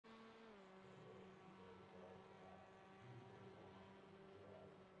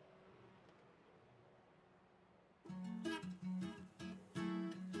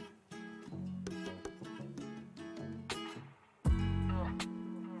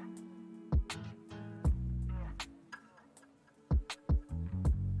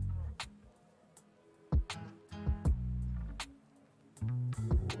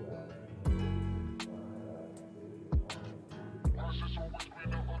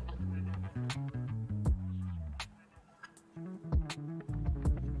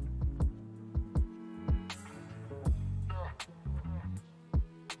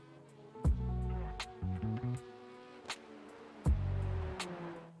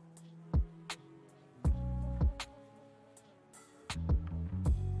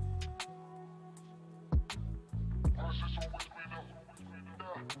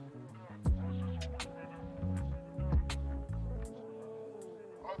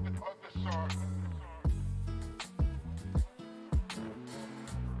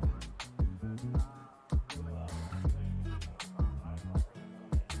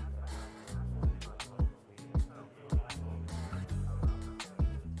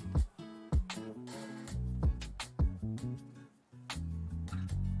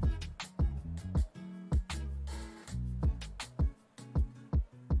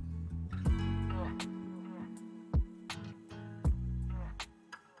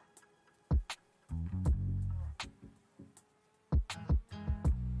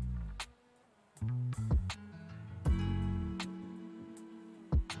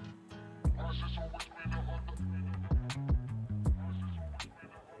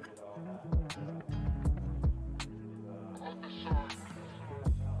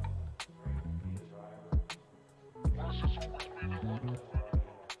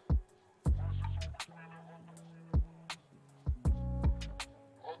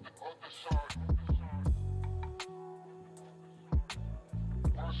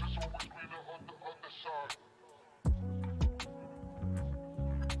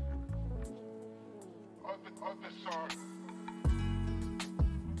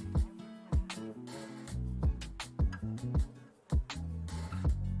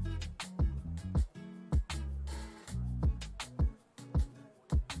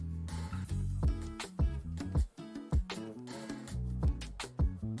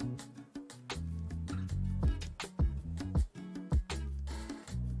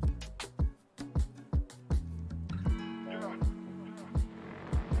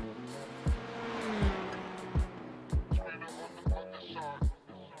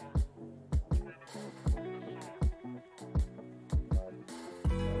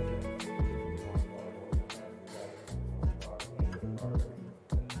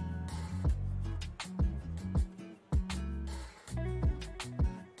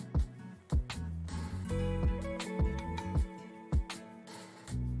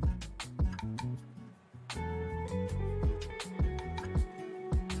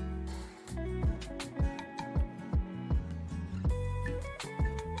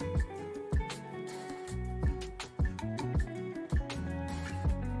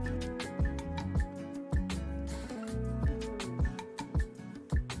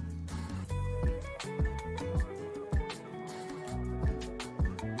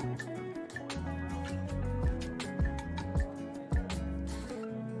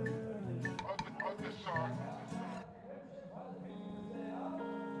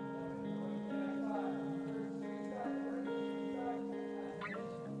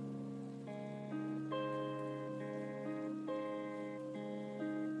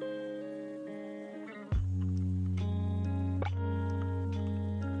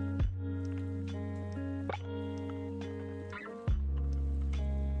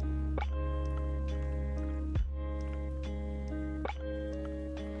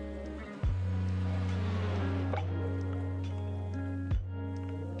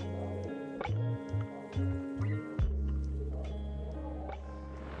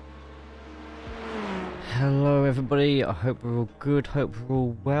Hello everybody, I hope we're all good, hope we're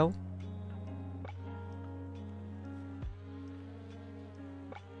all well.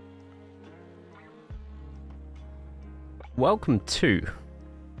 Welcome to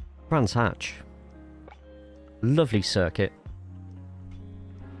Brands Hatch. Lovely circuit.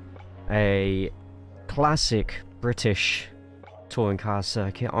 A classic British touring car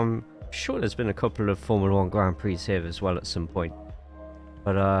circuit. I'm sure there's been a couple of Formula 1 Grand Prix here as well at some point.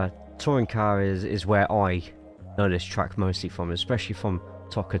 But touring car is where I know this track mostly from, especially from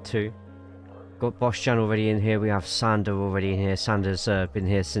TOCA 2. Got Boschjan already in here, we have Sander already in here. Sander's been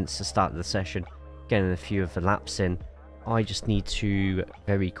here since the start of the session, getting a few of the laps in. I just need to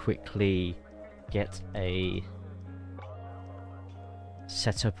very quickly get a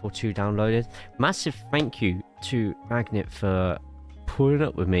setup or two downloaded. Massive thank you to Magnet for pulling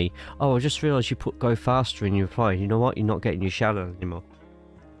up with me. Oh, I just realised you put go faster in your reply. You know what? You're not getting your shadow anymore.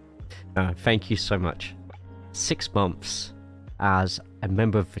 Thank you so much. 6 months as a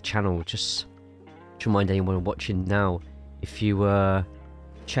member of the channel. Just to remind anyone watching now, if you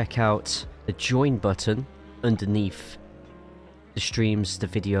check out the join button underneath the streams, the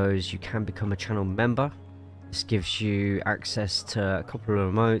videos, you can become a channel member. This gives you access to a couple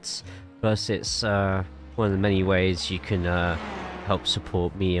of remotes, plus it's one of the many ways you can help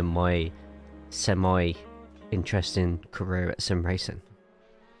support me in my semi-interesting career at sim racing.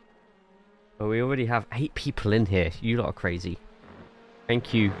 But we already have 8 people in here. You lot are crazy.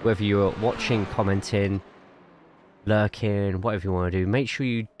 Thank you, whether you're watching, commenting, lurking, whatever you want to do. Make sure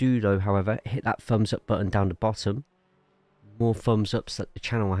you do, though, however, hit that thumbs up button down the bottom. more thumbs ups that the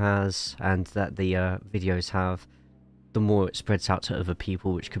channel has and that the videos have, the more it spreads out to other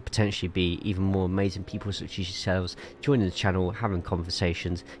people, which could potentially be even more amazing people such as yourselves joining the channel, having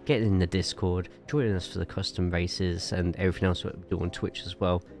conversations, getting in the Discord, joining us for the custom races and everything else that we do on Twitch as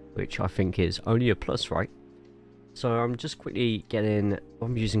well, which I think is only a plus, right? So I'm just quickly getting,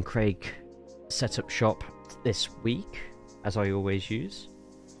 I'm using Craig Setup Shop this week, as I always use.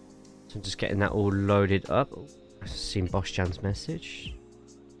 So I'm just getting that all loaded up. Oh, I've seen Boss Jan's message.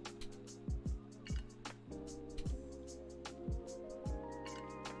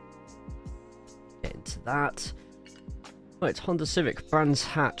 Get into that. Right, Honda Civic, Brands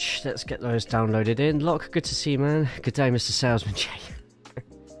Hatch. Let's get those downloaded in. Locke, good to see you, man. Good day, Mr. Salesman Jay.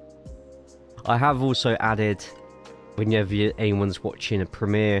 I have also added, whenever anyone's watching a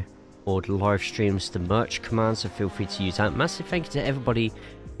premiere or the live streams, the merch command, so feel free to use that. Massive thank you to everybody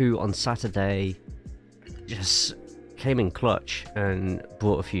who on Saturday just came in clutch and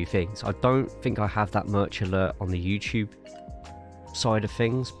brought a few things. I don't think I have that merch alert on the YouTube side of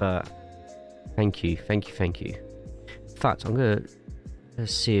things, but thank you, thank you, thank you. In fact, I'm gonna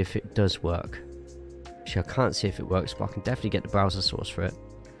see if it does work. Actually, I can't see if it works, but I can definitely get the browser source for it.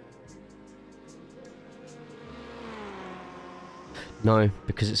 No,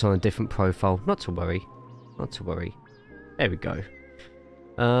 because it's on a different profile. Not to worry. Not to worry. There we go.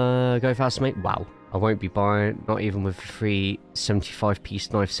 Go fast, mate. Wow. I won't be buying, not even with the free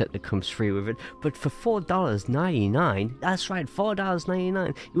 75-piece knife set that comes free with it. But for $4.99, that's right,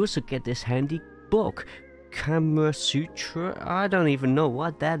 $4.99, you also get this handy book. Kama Sutra? I don't even know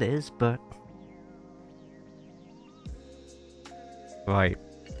what that is, but... Right.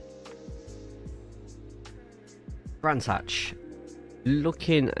 Brands Hatch.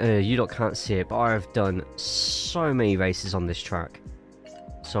 Looking, you lot can't see it, but I have done so many races on this track.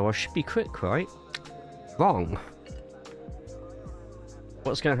 So I should be quick, right? Wrong.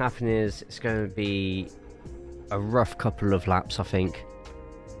 What's going to happen is, it's going to be a rough couple of laps, I think.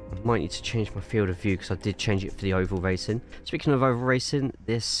 I might need to change my field of view, because I did change it for the oval racing. Speaking of oval racing,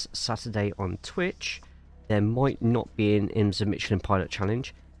 this Saturday on Twitch, there might not be an IMSA Michelin Pilot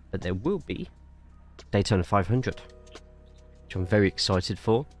Challenge, but there will be Daytona 500. Which I'm very excited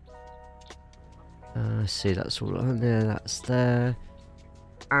for. See, that's all on there, that's there.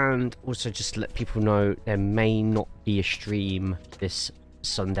 And also just to let people know, there may not be a stream this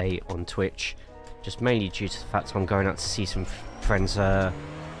Sunday on Twitch. Just mainly due to the fact I'm going out to see some friends that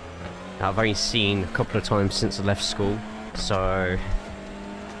I've only seen a couple of times since I left school. So,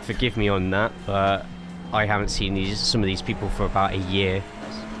 forgive me on that, but I haven't seen some of these people for about a year.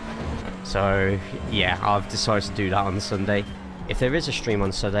 So, yeah, I've decided to do that on Sunday. If there is a stream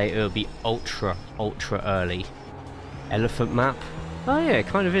on Sunday, it'll be ultra early. Elephant map? Oh yeah, it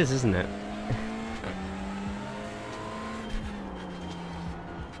kind of is, isn't it?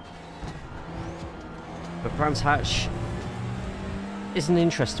 But Brands Hatch is an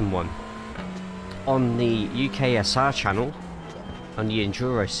interesting one. On the UKSR channel, on the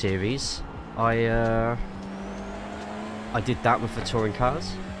Enduro series, I did that with the touring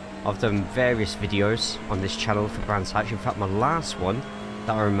cars. I've done various videos on this channel for Brands Hatch. In fact, my last one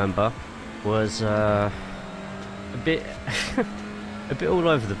that I remember was a bit a bit all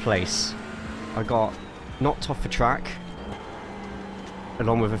over the place. I got knocked off the track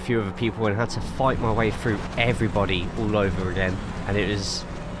along with a few other people and had to fight my way through everybody all over again. And it was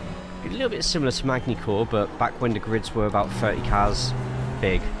a little bit similar to Magny-Cours, but back when the grids were about 30 cars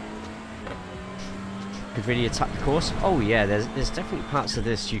big. Could really attack the course. Oh yeah, there's definitely parts of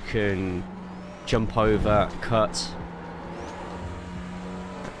this you can jump over, cut.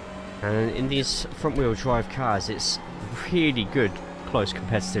 And in these front wheel drive cars, it's really good close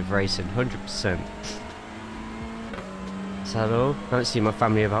competitive racing, 100%. Hello, I haven't seen my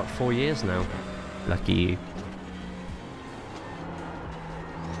family about 4 years now. Lucky you.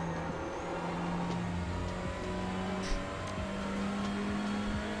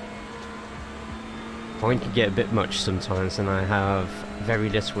 Mine can get a bit much sometimes, and I have very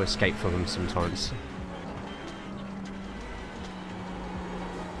little escape from them sometimes.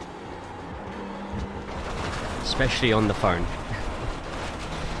 Especially on the phone.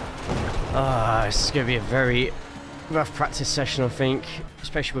 This is going to be a very rough practice session, I think,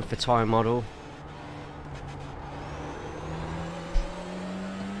 especially with the tyre model.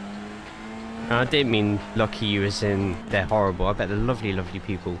 I didn't mean lucky you as in they're horrible. I bet they're lovely, lovely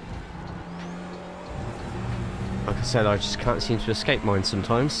people. Like I said, I just can't seem to escape mine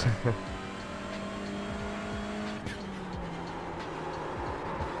sometimes.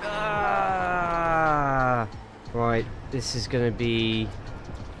 Right, this is going to be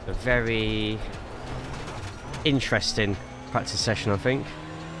a very interesting practice session, I think.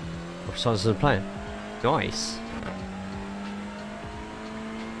 Or besides the playing. Nice.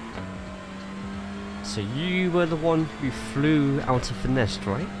 So you were the one who flew out of the nest,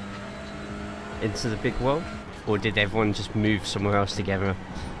 right? Into the big world? Or did everyone just move somewhere else together?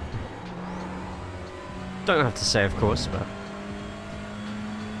 Don't have to say, of course, but...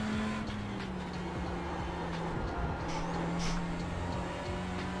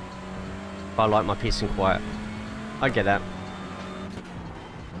 I like my peace and quiet. I get that.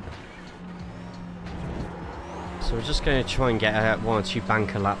 So we're just going to try and get 1 or 2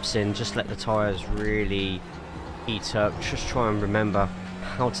 banker laps in, just let the tyres really heat up, just try and remember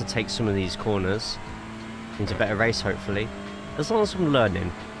how to take some of these corners into better race, hopefully. As long as I'm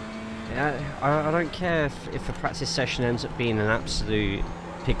learning. I don't care if the practice session ends up being an absolute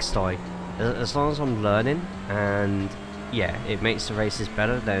pigsty. As long as I'm learning and yeah, it makes the races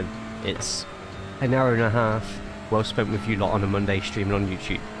better, then it's an hour and a half well spent with you lot on a Monday streaming on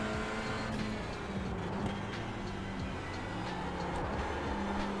YouTube.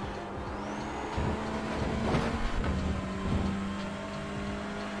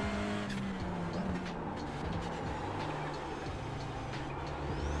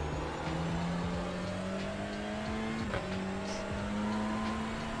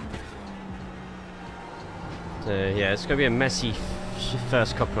 Yeah, it's going to be a messy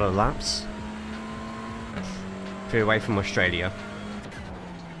first couple of laps. If you're away from Australia.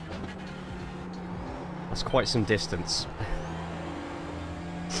 That's quite some distance.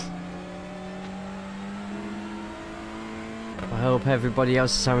 I hope everybody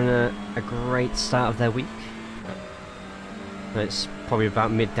else is having a great start of their week. It's probably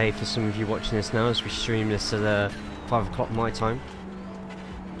about midday for some of you watching this now as we stream this at 5 o'clock my time.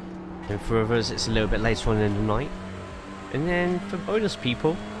 And for others it's a little bit later on in the night. And then for bonus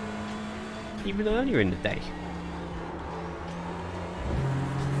people, even earlier in the day.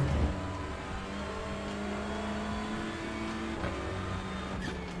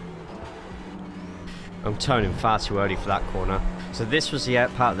 I'm turning far too early for that corner. So this was the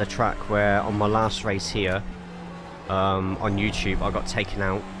part of the track where on my last race here on YouTube I got taken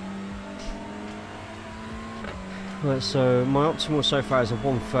out. Right, so my optimal so far is a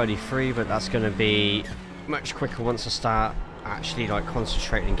 1:33, but that's going to be much quicker once I start actually like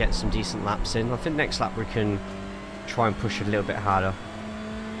concentrating and getting some decent laps in. I think next lap we can try and push it a little bit harder.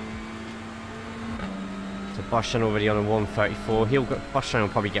 So Boshan already on a 1:34. Boshan will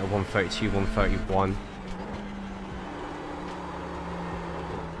probably get a 1:32, 1:31.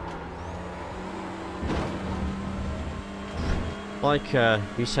 Like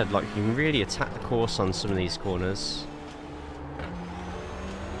you said, like you can really attack the course on some of these corners.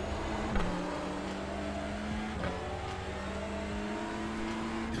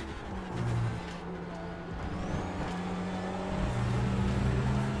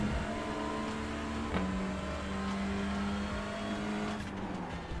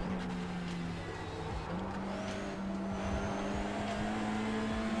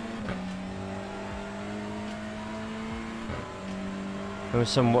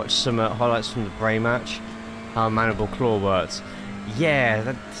 And watch some highlights from the Bray match. How Mandible Claw works. Yeah,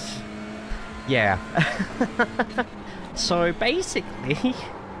 that's... yeah. So basically,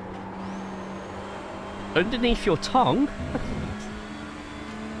 underneath your tongue.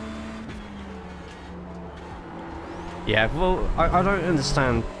 Yeah, well, I don't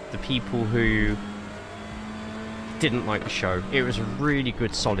understand the people who didn't like the show. It was a really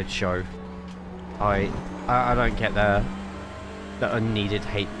good, solid show. I don't get the unneeded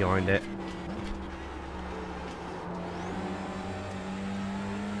hate behind it.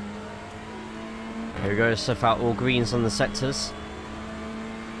 Here we go, stuff out all greens on the sectors.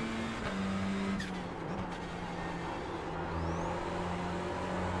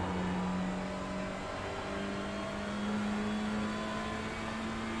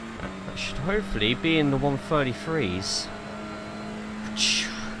 That should hopefully be in the 1:33s.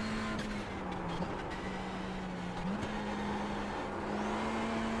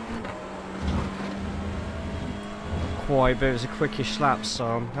 Quite, but it was a quickish lap, so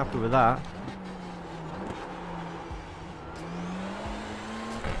I'm happy with that.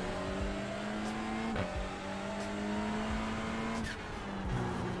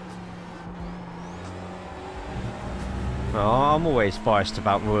 Well, I'm always biased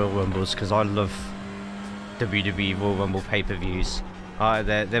about Royal Rumbles because I love WWE Royal Rumble pay-per-views.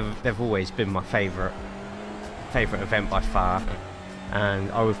 They've always been my favourite event by far.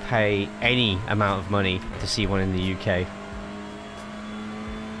 And I would pay any amount of money to see one in the UK.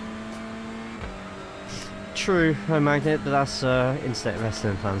 True, no magnet, but that's internet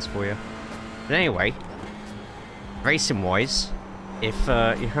wrestling fans for you. But anyway, racing wise, if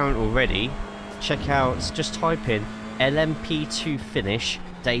you haven't already, check out, just type in LMP2 finish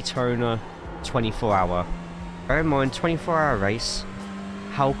Daytona 24 hour. Bear in mind, 24-hour race,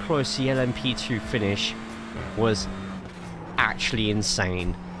 how close the LMP2 finish was actually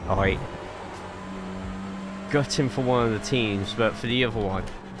insane. Alright, gutting for one of the teams, but for the other one,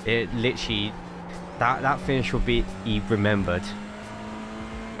 it literally, that finish will be remembered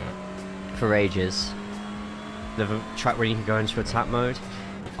for ages. The track where you can go into attack mode.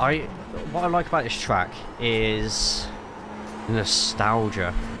 What I like about this track is the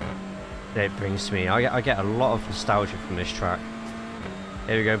nostalgia that it brings to me. I get a lot of nostalgia from this track.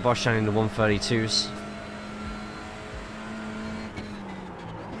 Here we go, Bosch down in the 132s.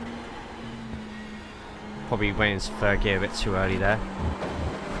 Probably went into third gear a bit too early there.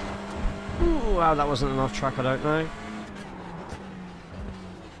 Ooh, wow, that wasn't enough track, I don't know.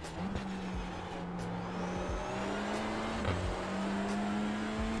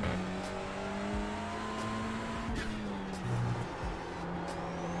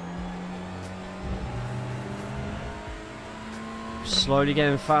 Slowly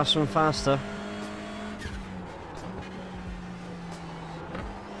getting faster and faster.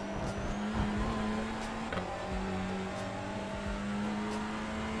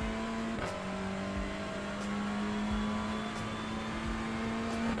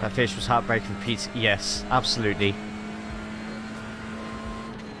 That finish was heartbreaking for Pete. Yes, absolutely.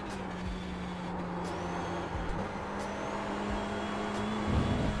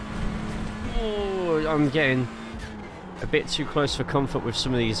 Oh, I'm getting a bit too close for comfort with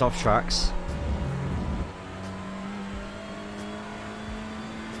some of these off tracks.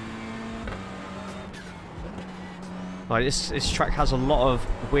 Like this track has a lot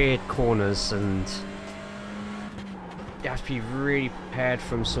of weird corners, and you have to be really prepared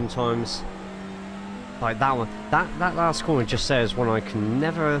for them sometimes. Like that one, that last corner just says one I can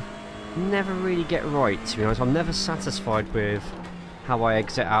never really get right, to be honest. I'm never satisfied with how I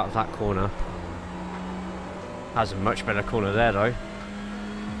exit out of that corner. Has a much better corner there though.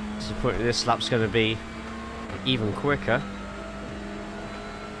 So this lap's going to be even quicker.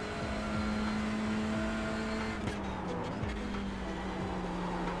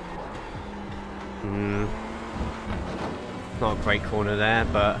 Not a great corner there,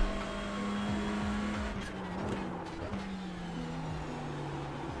 but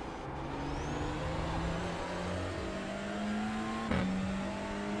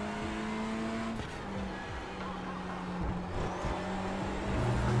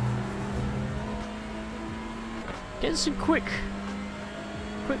getting some quick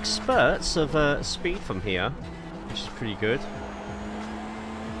spurts of speed from here, which is pretty good.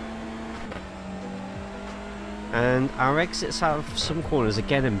 And our exits out of some corners are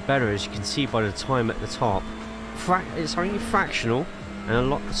getting better, as you can see by the time at the top. It's only fractional,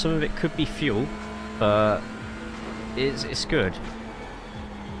 and some of it could be fuel, but it's good.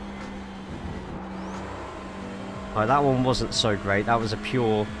 Like, that one wasn't so great. That was a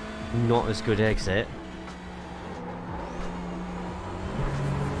pure, not as good exit.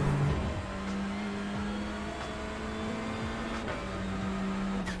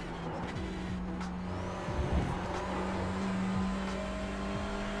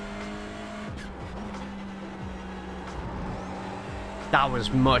 That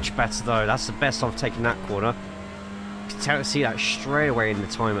was much better though. That's the best I've taken that corner. You can see that straight away in the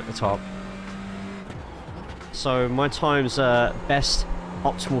time at the top. So my time's best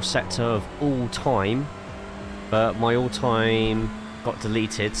optimal sector of all time, but my all time got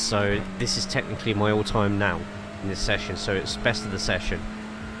deleted, so this is technically my all time now in this session, so it's best of the session.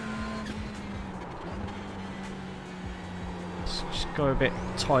 Let's just go a bit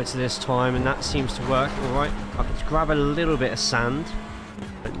tighter this time, and that seems to work alright. I can grab a little bit of sand,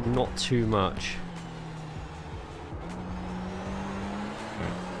 but not too much.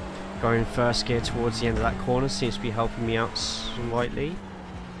 Going first gear towards the end of that corner seems to be helping me out slightly.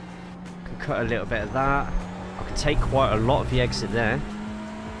 Can cut a little bit of that. I can take quite a lot of the exit there.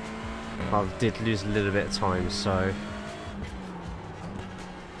 I did lose a little bit of time, so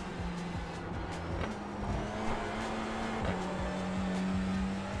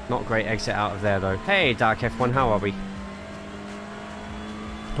not great exit out of there though. Hey Dark F1, how are we?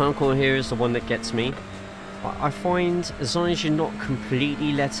 Final corner here is the one that gets me. I find as long as you're not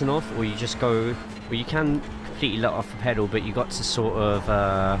completely letting off, or you just go, well, you can completely let off the pedal, but you got to sort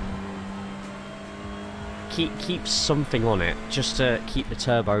of keep something on it just to keep the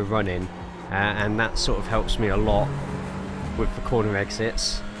turbo running, and that sort of helps me a lot with the corner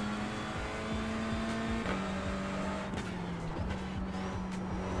exits.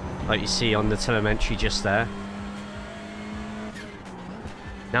 Like you see on the telemetry just there.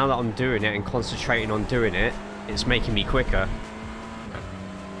 Now that I'm doing it and concentrating on doing it, it's making me quicker.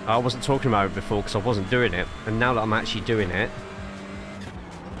 I wasn't talking about it before because I wasn't doing it, and now that I'm actually doing it,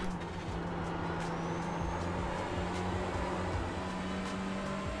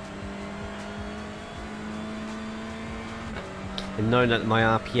 and knowing that my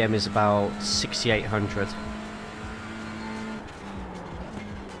RPM is about 6,800.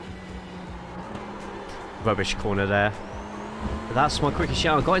 Rubbish corner there. But that's my quickest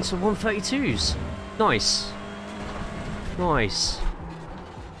shot. I got into the 132s. Nice. Nice.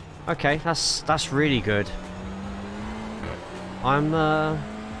 Okay, that's really good.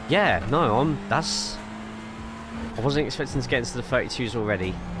 Yeah, no, I wasn't expecting to get into the 32s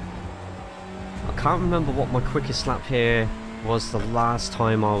already. I can't remember what my quickest lap here was the last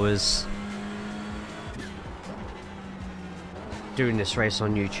time I was doing this race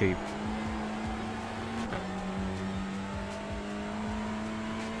on YouTube.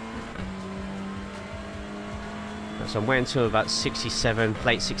 So I'm waiting until about 67,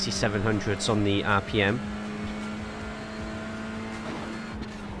 late 6700s on the RPM.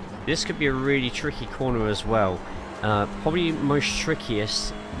 This could be a really tricky corner as well. Probably most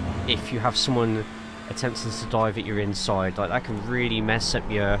trickiest if you have someone attempting to dive at your inside. Like, that can really mess up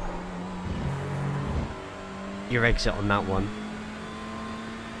your exit on that one.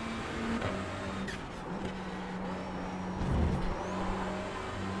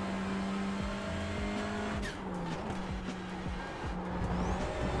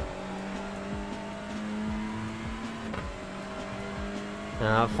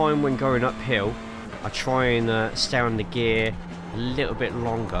 I find when going uphill, I try and stay on the gear a little bit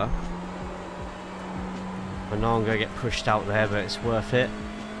longer. I know I'm going to get pushed out there, but it's worth it.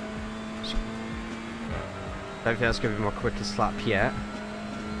 Don't think that's going to be my quickest lap yet.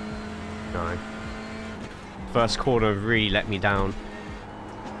 No. First corner really let me down.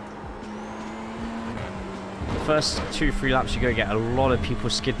 The first 2-3 laps you're going to get a lot of people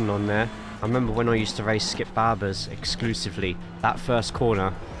skidding on there. I remember when I used to race Skip Barber's exclusively, that first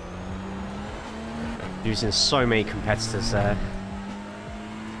corner, using so many competitors there.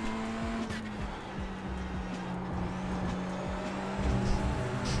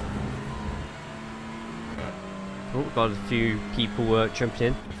 Oh, got a few people jumping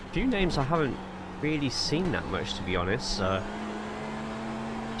in. A few names I haven't really seen that much, to be honest.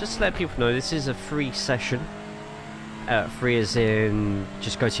 Just to let people know, this is a free session. Free as in,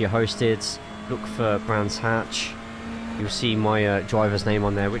 just go to your hosted, look for Brands Hatch. You'll see my driver's name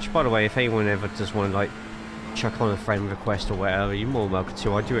on there, which, by the way, if anyone ever does want to, like, chuck on a friend request or whatever, you're more than welcome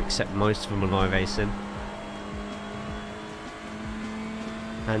to. I do accept most of them on iRacing.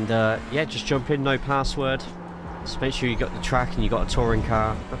 And, yeah, just jump in, no password. Just make sure you got the track and you got a touring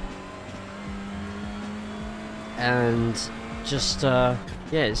car. And just, yeah,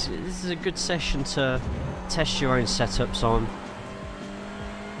 this is a good session to test your own setups on,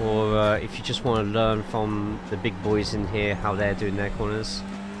 or if you just want to learn from the big boys in here how they're doing their corners.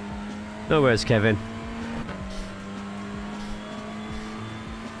 No worries, Kevin.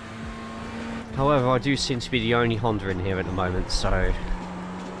 However, I do seem to be the only Honda in here at the moment, so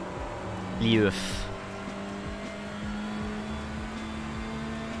Leaf.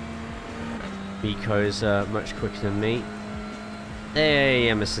 Miko's much quicker than me. Hey,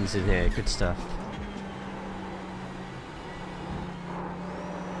 Emerson's in here, good stuff.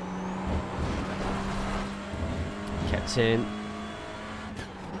 Kept in.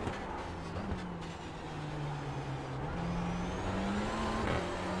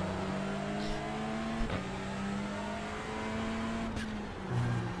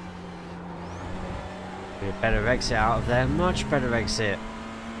 A better exit out of there, much better exit.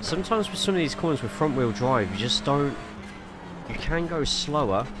 Sometimes with some of these corners with front wheel drive, you just don't, you can go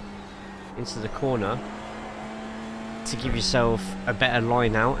slower into the corner to give yourself a better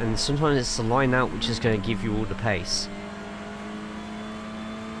line out, and sometimes it's the line out which is going to give you all the pace.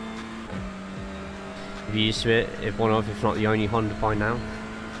 If you're used to it, if not the only Honda by now.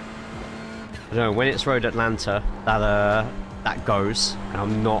 I don't know, when it's Road Atlanta, that goes,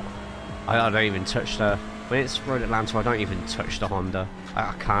 and I don't even touch the, when it's Road Atlanta, I don't even touch the Honda.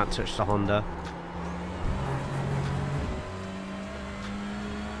 I can't touch the Honda.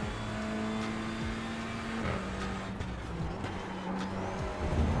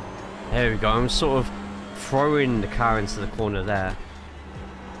 There we go, I'm sort of throwing the car into the corner there.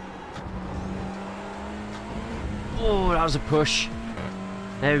 Oh, that was a push.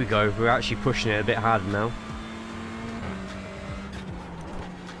 There we go, we're actually pushing it a bit harder now.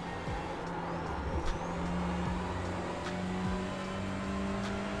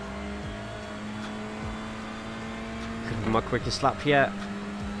 Could be my quickest lap yet.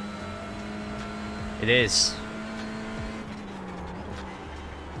 It is.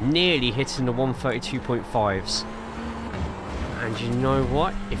 Nearly hitting the 132.5s. And you know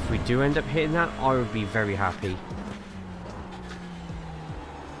what? If we do end up hitting that, I would be very happy.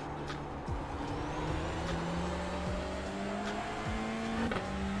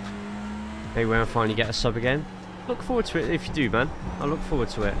 Maybe when I finally get a sub again. Look forward to it if you do, man. I look forward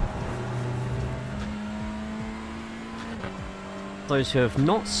to it. Those who have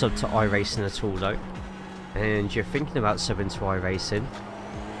not subbed to iRacing at all though, and you're thinking about subbing to iRacing,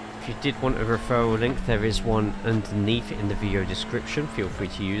 if you did want a referral link, there is one underneath in the video description. Feel free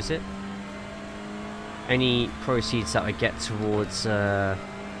to use it. Any proceeds that I get towards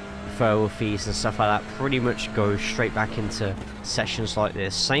referral fees and stuff like that pretty much go straight back into sessions like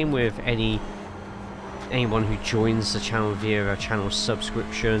this. Same with anyone who joins the channel via a channel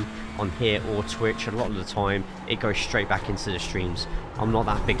subscription on here or Twitch. A lot of the time it goes straight back into the streams. I'm not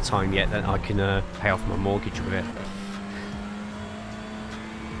that big time yet that I can pay off my mortgage with it.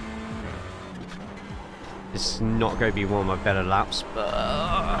 This is not going to be one of my better laps,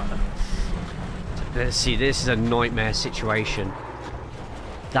 but let's see, this is a nightmare situation.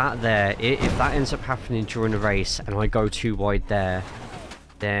 That there, if that ends up happening during the race and I go too wide there,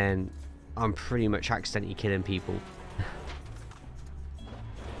 then I'm pretty much accidentally killing people.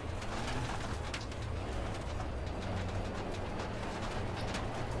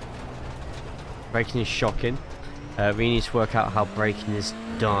 Braking is shocking. We need to work out how braking is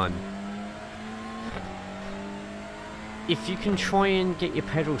done. If you can try and get your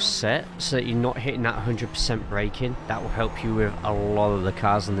pedals set so that you're not hitting that 100% braking, that will help you with a lot of the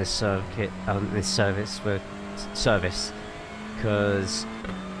cars on this circuit, this service, because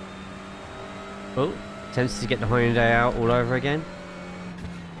oh, tempted to get the Hyundai out all over again.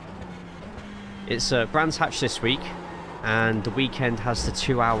 It's Brands Hatch this week, and the weekend has the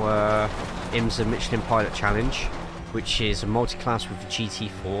 2-hour IMSA Michelin Pilot Challenge, which is a multi-class with the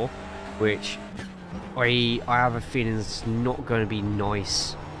GT4, which I have a feeling it's not going to be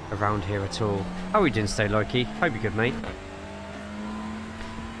nice around here at all. How are we doing today, Loki? Hope you're good, mate.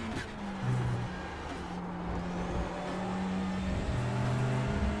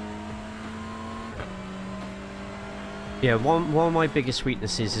 Yeah, one of my biggest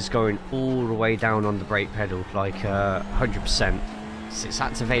weaknesses is going all the way down on the brake pedal, like 100%. It's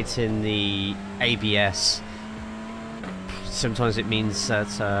activating the ABS. Sometimes it means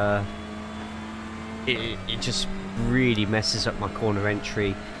that it just really messes up my corner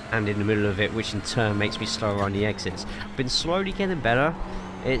entry and in the middle of it, which in turn makes me slower on the exits. I've been slowly getting better.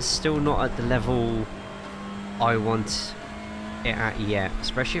 It's still not at the level I want it at yet,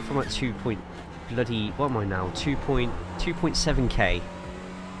 especially if I'm at 2.7k.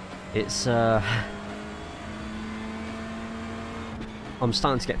 It's I'm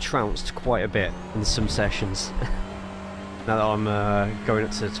starting to get trounced quite a bit in some sessions. Now that I'm going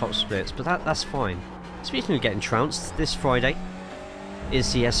up to the top splits, but that's fine. Speaking of getting trounced, this Friday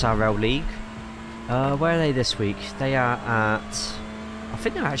is the SRL League. Where are they this week? They are at, I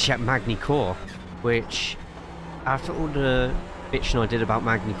think they're actually at Magny-Cours, which after all the bitching I did about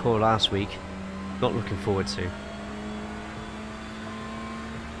Magny-Cours last week, not looking forward to.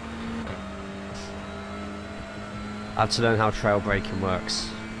 I have to learn how trail braking works.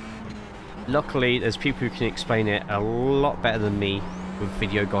 Luckily, there's people who can explain it a lot better than me with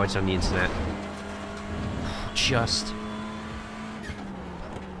video guides on the internet. Just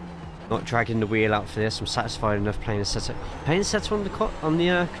not dragging the wheel out for this. I'm satisfied enough playing a setter. Playing a setter on the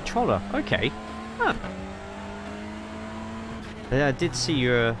controller. Okay. Huh. Yeah, I did see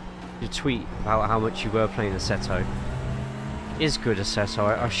your tweet about how much you were playing Assetto. It is good Assetto.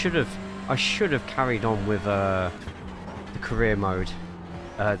 I should have carried on with the career mode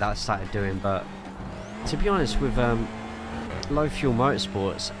that I started doing, but to be honest, with low fuel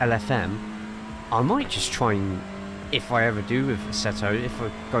motorsports LFM, I might just try and, if I ever do with Assetto, if I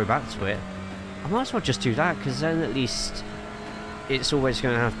go back to it, I might as well just do that, because then at least it's always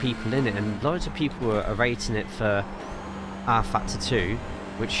going to have people in it, and loads of people are rating it for R Factor 2,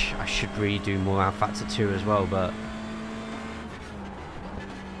 which I should really do more R Factor 2 as well, but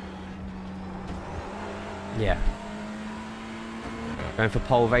yeah. Going for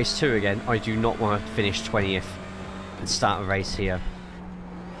pole race 2 again. I do not want to finish 20th and start a race here.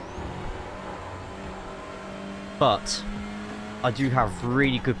 But I do have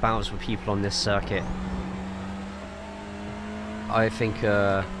really good battles with people on this circuit. I think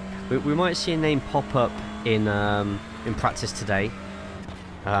we might see a name pop up in practice today.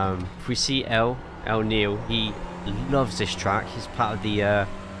 If we see L Neil, he loves this track. He's part of the I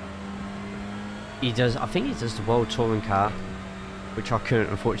think he does the World Touring Car which I couldn't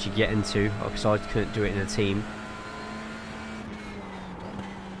unfortunately get into because I couldn't do it in a team.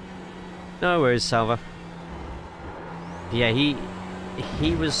 No worries, Salva. Yeah, he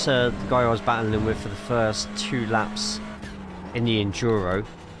was the guy I was battling with for the first 2 laps in the Enduro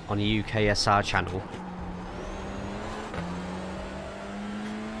on the UKSR channel.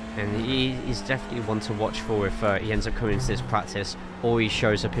 And he's definitely one to watch for if he ends up coming into this practice or he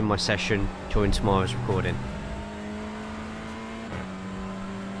shows up in my session during tomorrow's recording.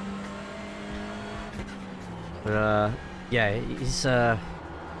 But yeah, he's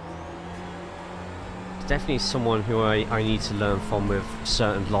definitely someone who I need to learn from with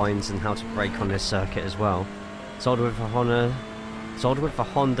certain lines and how to brake on this circuit as well. Zolder with a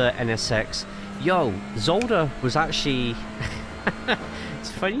Honda NSX. Yo, Zolder was actually...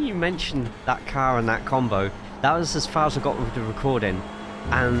 It's funny you mentioned that car and that combo. That was as far as I got with the recording.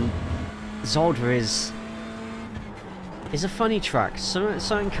 And Zolder is a funny track.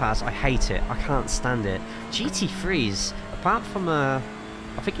 Certain cars, I hate it. I can't stand it. GT3s, apart from I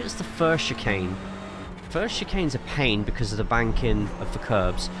think it was the first chicane. First chicane's a pain because of the banking of the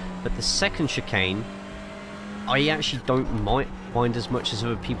curbs, but the second chicane, I actually don't mind as much as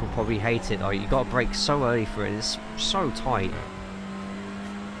other people probably hate it. Like, you got to brake so early for it, it's so tight.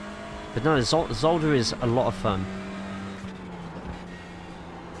 But no, Zolder is a lot of fun.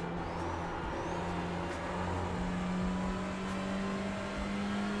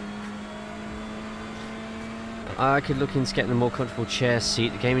 I could look into getting a more comfortable chair seat.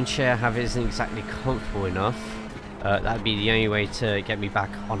 The gaming chair I have isn't exactly comfortable enough. That'd be the only way to get me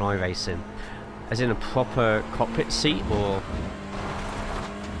back on iRacing. As in a proper cockpit seat, or...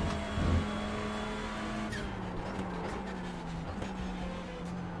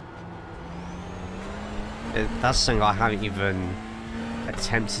 That's something I haven't even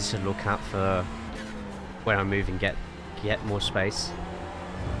attempted to look at for when I move and get more space.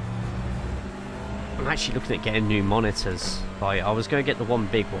 I'm actually looking at getting new monitors. Like, I was going to get the one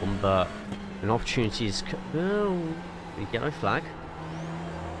big one, but an opportunity's... Oh, yellow flag.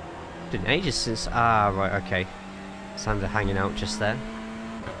 Been ages since... Ah, right, okay. Sander hanging out just there.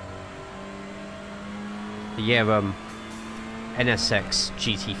 But yeah, NSX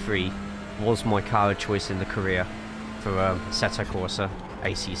GT3 was my car of choice in the career for Assetto Corsa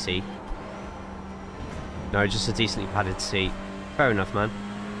ACC. No, just a decently padded seat. Fair enough, man.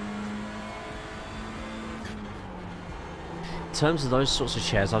 In terms of those sorts of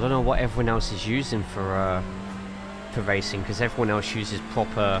chairs, I don't know what everyone else is using for racing, because everyone else uses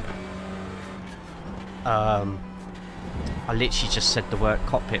proper... I literally just said the word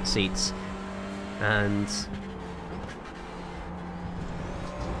cockpit seats, and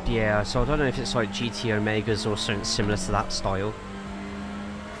yeah, so I don't know if it's like GT Omegas or something similar to that style.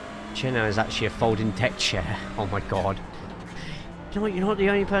 Chair now is actually a folding deck chair. Oh my god. You know what, you're not the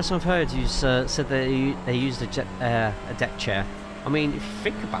only person I've heard who's said that they used a deck chair. I mean, if you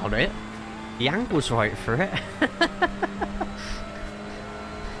think about it, the angle's right for it.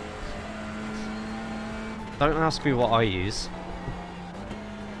 Don't ask me what I use.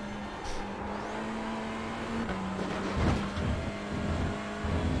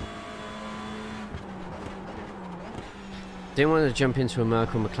 Didn't want to jump into a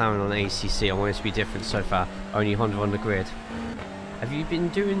Merkel McLaren on ACC. I wanted to be different so far. Only Honda on the grid. Have you been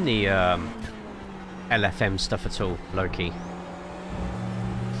doing the LFM stuff at all, Loki?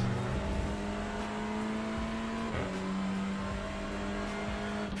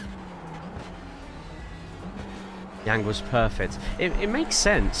 The angle's perfect. It makes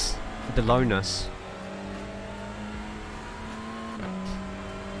sense, the lowness.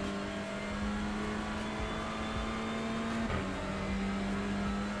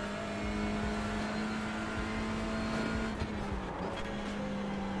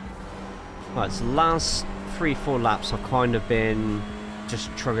 Right, so the last 3-4 laps I've kind of been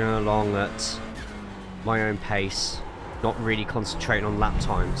just trugging along at my own pace, not really concentrating on lap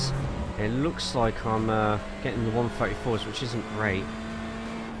times. It looks like I'm getting the 134s, which isn't great.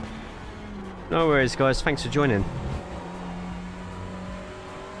 No worries, guys. Thanks for joining.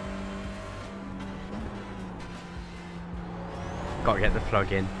 Gotta get the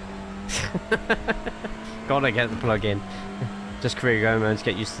plug in. Gotta get the plug in. Just career going mode to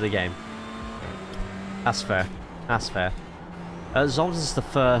get used to the game. That's fair. That's fair. Zolder's the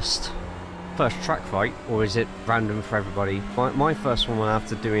first track, right? Or is it random for everybody? My first one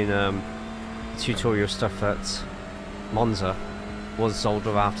after doing tutorial stuff at Monza was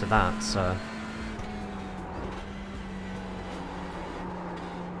Zolder after that, so...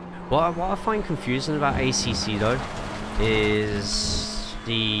 What I find confusing about ACC though is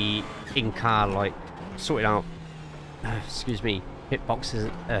the in-car, like, sorted out excuse me, pit boxes,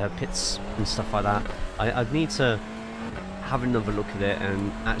 pits and stuff like that. I'd need to have another look at it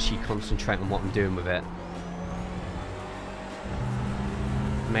and actually concentrate on what I'm doing with it.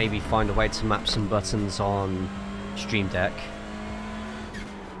 Maybe find a way to map some buttons on Stream Deck.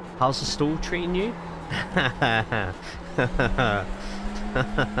 How's the stall treating you?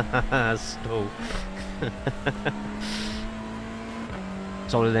 Stall.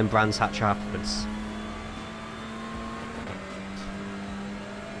 It's all of them Brands Hatch afterwards.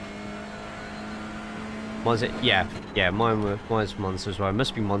 Was it? Yeah, mine's Monza as well. It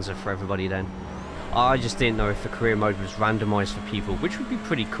must be Monza for everybody then. I just didn't know if the career mode was randomised for people, which would be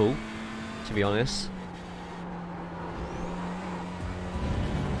pretty cool, to be honest.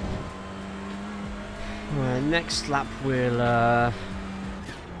 Right, next lap we'll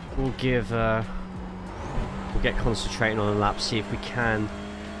get concentrating on a lap, see if we can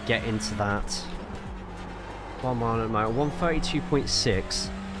get into that. 1 mile at the moment, 132.6.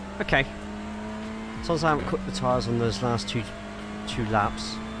 Okay. As long as I haven't cooked the tyres on those last two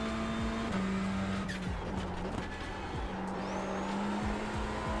laps.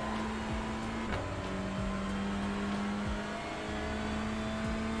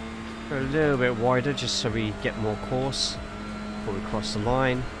 Go a little bit wider just so we get more course before we cross the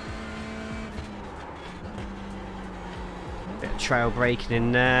line. Bit of trail braking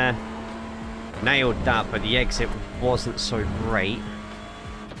in there. Nailed that, but the exit wasn't so great.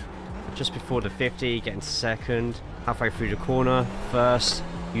 Just before the 50, getting to second. Halfway through the corner, first.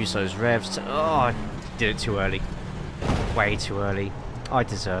 Use those revs. Oh, I did it too early. Way too early. I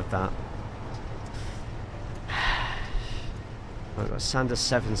deserved that. I've got Sanders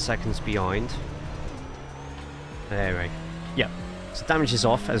 7 seconds behind. There we go. Yep. So damage is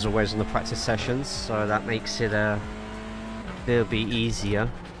off, as always, on the practice sessions. So that makes it a little bit easier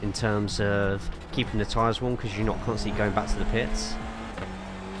in terms of keeping the tyres warm, because you're not constantly going back to the pits.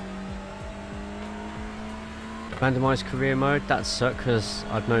 Randomised career mode, that sucks, because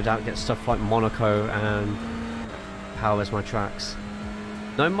I'd no doubt get stuff like Monaco and power as my tracks.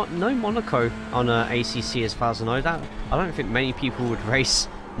 No Monaco on ACC as far as I know. That I don't think many people would race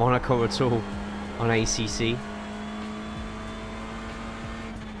Monaco at all on ACC.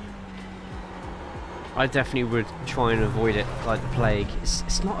 I definitely would try and avoid it like the plague.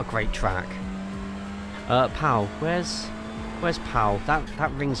 It's not a great track. Powell, where's Powell?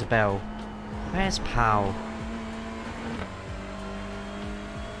 That rings a bell. Where's Powell?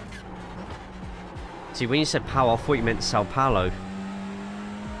 See, when you said Powell, I thought you meant Sao Paulo.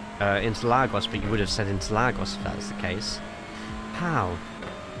 Interlagos, but you would have said Interlagos if that was the case. How?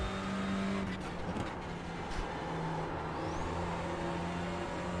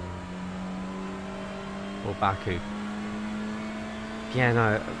 Or Baku. Yeah,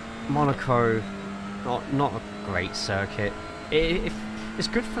 no, Monaco, not a great circuit. It's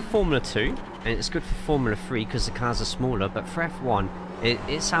good for Formula 2, and it's good for Formula 3 because the cars are smaller, but for F1,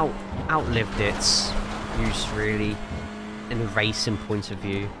 it's outlived its use, really, in a racing point of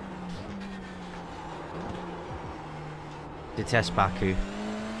view. Detest Baku.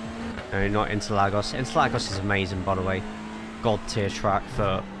 No, not Interlagos. Interlagos is amazing, by the way. God tier track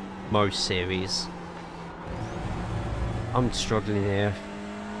for most series. I'm struggling here.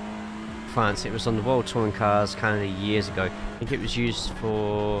 France, it was on the World Touring Cars Canada years ago. I think it was used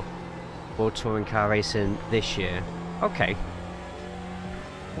for World Touring Car Racing this year. Okay.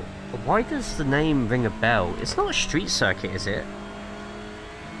 Why does the name ring a bell? It's not a street circuit, is it?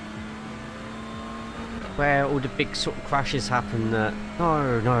 Where all the big sort of crashes happen.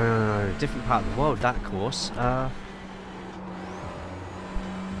 No, different part of the world, that course. I'll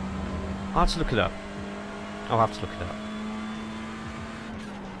have to look it up. I'll have to look it up.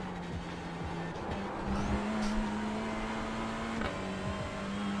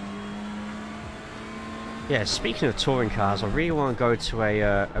 Yeah, speaking of touring cars, I really want to go to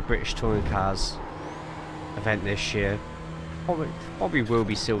a British touring cars event this year. Probably will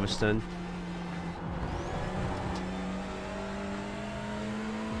be Silverstone.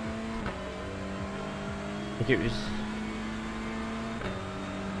 I think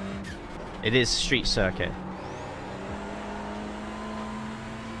it is street circuit.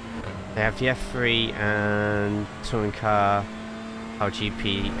 They have the F3 and touring car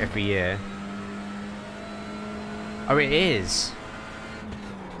LGP every year. Oh, it is.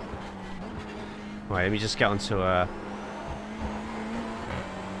 Right, let me just get onto a.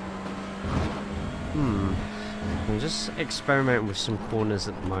 I'm just experimenting with some corners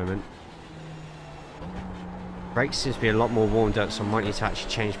at the moment. Brakes seems to be a lot more warmed up, so I might need to actually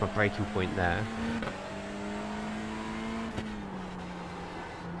change my braking point there.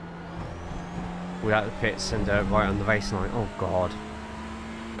 We're out the pits and right on the race line. Oh god.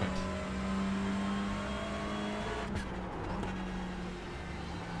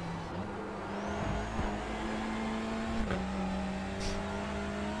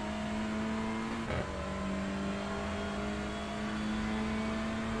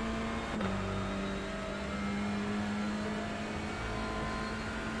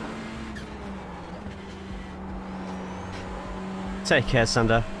 Take care,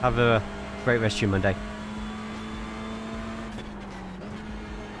 Sander. Have a great rest of your Monday.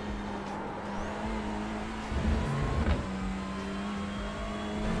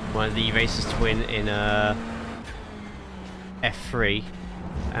 One of the races to win in F3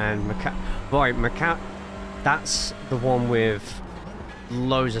 and that's the one with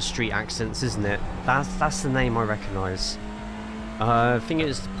loads of street accidents, isn't it? That's the name I recognise. I think it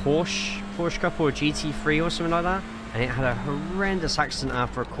was the Porsche Cup or GT3 or something like that. And it had a horrendous accident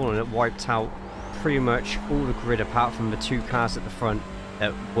after a corner that wiped out pretty much all the grid apart from the 2 cars at the front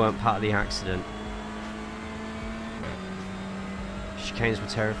that weren't part of the accident. Chicanes were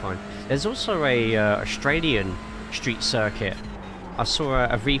terrifying. There's also a Australian street circuit. I saw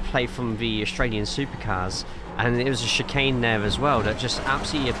a replay from the Australian supercars, and it was a chicane there as well that just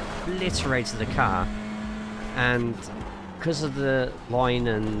absolutely obliterated the car. And because of the line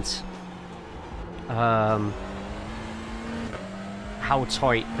and how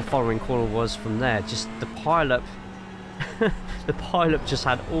tight the following corner was from there, just the pileup the pileup just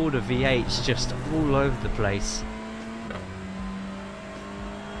had all the V8s just all over the place.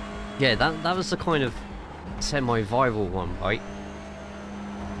 Yeah, that was the kind of semi-viral one, right?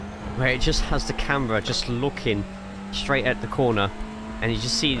 Where it just has the camera just looking straight at the corner, and you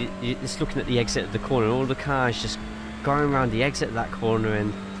just see it's looking at the exit of the corner, and all the cars just going around the exit of that corner,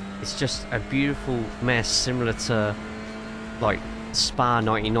 and it's just a beautiful mess similar to like Spa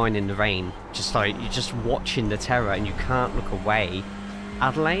 99 in the rain. Just like you're just watching the terror and you can't look away.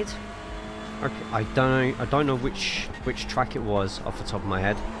 Adelaide? Okay, I don't know which track it was off the top of my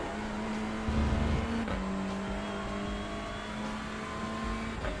head.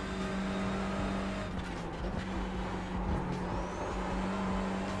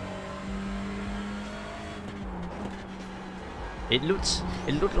 It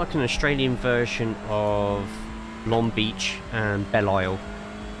looked like an Australian version of Long Beach and Belle Isle.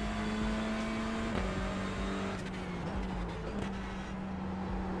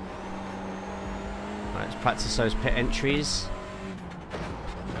 Right, let's practice those pit entries.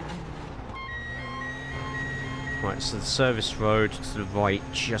 Right, so the service road to the right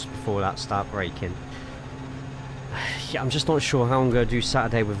just before that start braking. Yeah, I'm just not sure how I'm going to do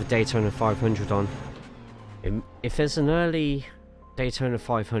Saturday with a Daytona 500 on. If there's an early Daytona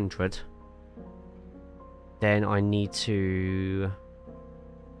 500, then I need to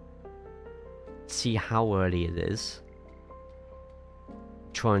see how early it is.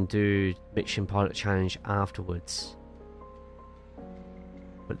 Try and do Mission Pilot Challenge afterwards.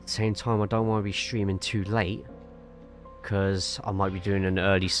 But at the same time, I don't want to be streaming too late, because I might be doing an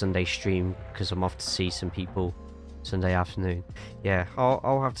early Sunday stream because I'm off to see some people Sunday afternoon. Yeah,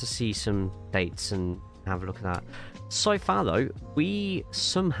 I'll have to see some dates and have a look at that. So far though, we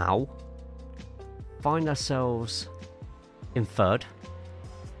somehow find ourselves in third.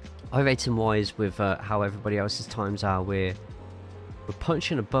 iRacing wise, with how everybody else's times are, we're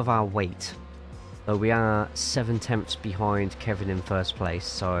punching above our weight. So we are 7 tenths behind Kevin in first place,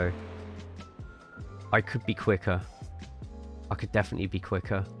 so I could be quicker. I could definitely be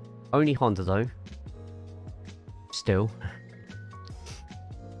quicker. Only Honda though. Still.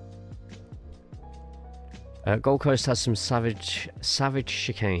 Gold Coast has some savage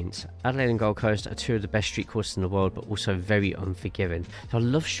chicanes. Adelaide and Gold Coast are 2 of the best street courses in the world, but also very unforgiving. So I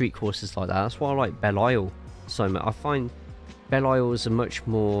love street courses like that. That's why I like Belle Isle so much. I find Belle Isle is a much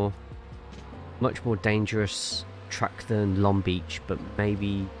more dangerous track than Long Beach, but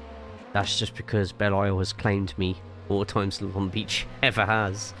maybe that's just because Belle Isle has claimed me more times than Long Beach ever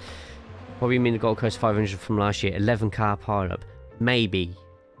has. What do you mean the Gold Coast 500 from last year? 11 car pileup. Maybe.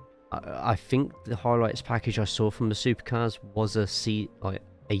 I think the highlights package I saw from the supercars was a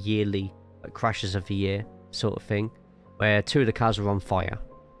yearly crashes of the year sort of thing, where 2 of the cars were on fire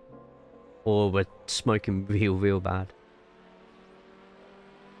or were smoking real bad.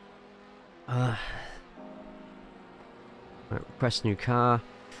 Right, request new car.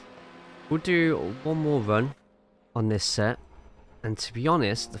 We'll do one more run on this set, and to be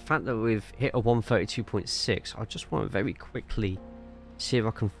honest, the fact that we've hit a 132.6, I just want to very quickly see if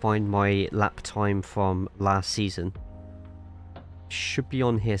I can find my lap time from last season. Should be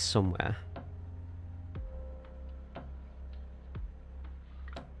on here somewhere.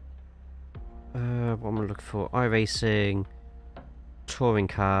 look for iRacing, touring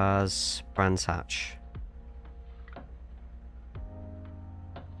cars, Brands Hatch.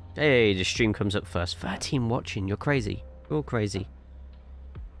 Hey, the stream comes up first. 13 watching, you're crazy. You're crazy.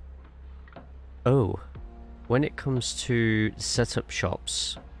 Oh, when it comes to setup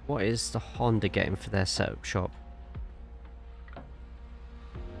shops, what is the Honda getting for their setup shop?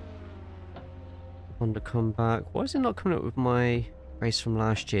 Honda comeback. Why is it not coming up with my race from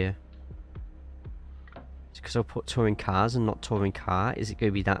last year? Is it because I put touring cars and not touring car? Is it going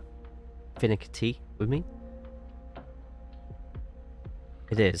to be that finicky with me?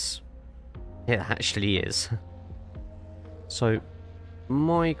 It is. It actually is. So,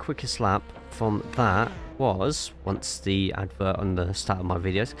 my quickest lap from that was, once the advert on the start of my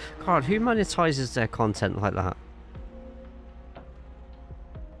videos. God, who monetizes their content like that?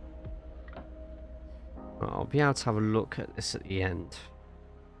 I'll be able to have a look at this at the end.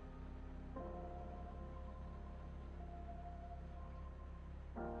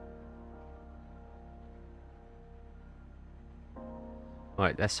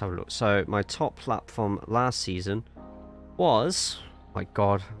 Right, let's have a look. So, my top lap from last season was... My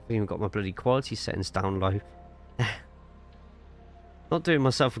god, I've even got my bloody quality settings down low. Not doing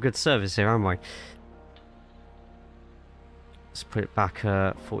myself a good service here, am I? Let's put it back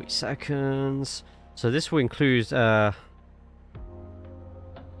 40 seconds. So this will include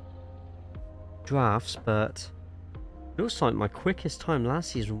drafts, but it looks like my quickest time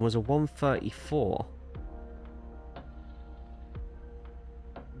last season was a 1:34.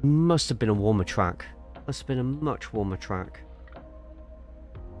 Must have been a warmer track. Must have been a much warmer track.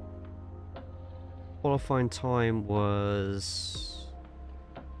 Qualifying time was...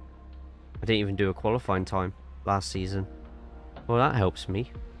 I didn't even do a qualifying time last season. Well, that helps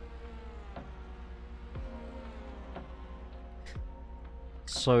me.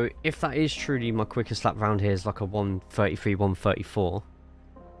 So, if that is truly my quickest lap round here is like a 1:33, 1:34.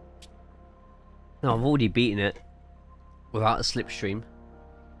 Now, I've already beaten it without a slipstream.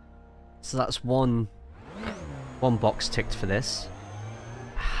 So that's one box ticked for this.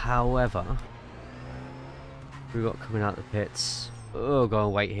 However, we've got coming out the pits. Oh, go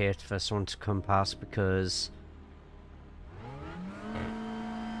and wait here for someone to come past because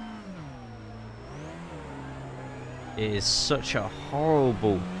it is such a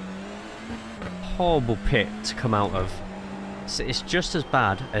horrible pit to come out of. So it's just as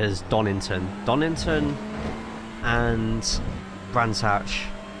bad as Donington. Donington and Brands Hatch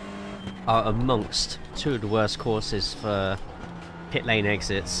are amongst two of the worst courses for pit lane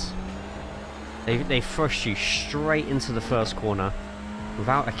exits. They thrust you straight into the first corner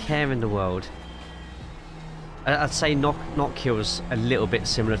without a care in the world. I'd say Knock-Hill's a little bit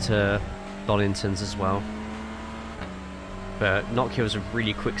similar to Donington's as well. But Knock-Hill's a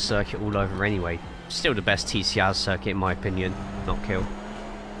really quick circuit all over anyway. Still the best TCR circuit in my opinion, Knock-Hill.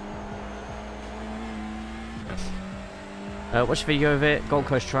 Watch the video of it. Gold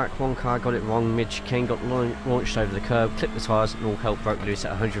Coast track, one car got it wrong mid-chicane, got launched over the curb, clipped the tyres and all hell broke loose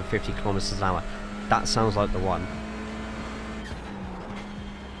at 150 kilometers an hour. That sounds like the one.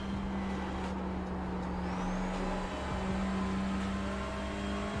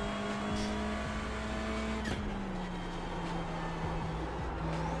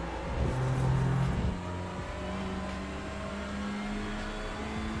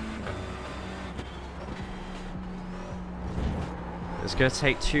 It's going to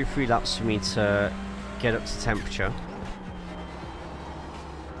take 2-3 laps for me to get up to temperature.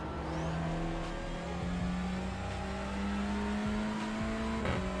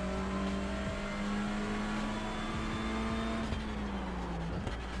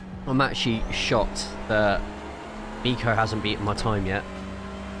 I'm actually shocked that Nico hasn't beaten my time yet.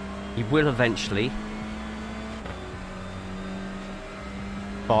 He will eventually.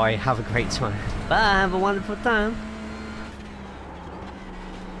 Bye, have a great time. Bye, have a wonderful time.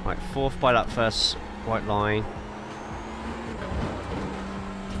 Right, fourth by that first white line.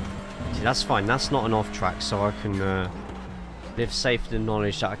 See, that's fine. That's not an off track, so I can live safe in the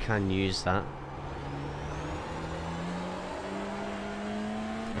knowledge that I can use that.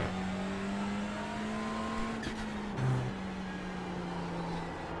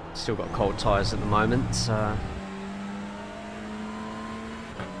 Still got cold tyres at the moment.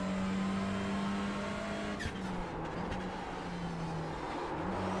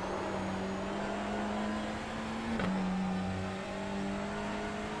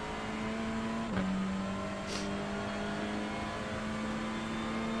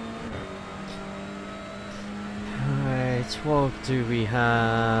 What do we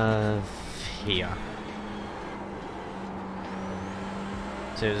have here?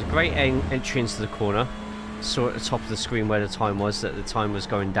 So there's a great entry into the corner. saw at the top of the screen where the time was, that the time was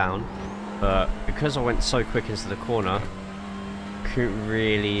going down. But because I went so quick into the corner, couldn't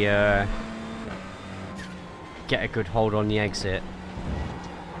really get a good hold on the exit.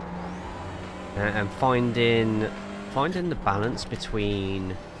 And finding the balance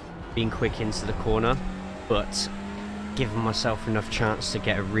between being quick into the corner, but giving myself enough chance to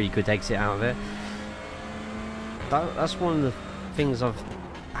get a really good exit out of it. That's one of the things I've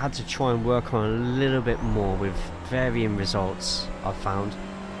had to try and work on a little bit more, with varying results I've found.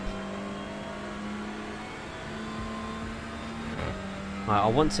 I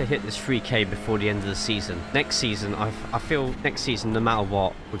want to hit this 3K before the end of the season. Next season, I feel next season, no matter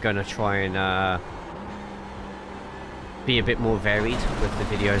what, we're going to try and be a bit more varied with the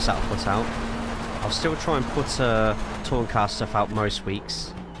videos that I put out. I'll still try and put touring car stuff out most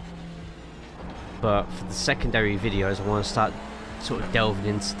weeks, but for the secondary videos, I want to start sort of delving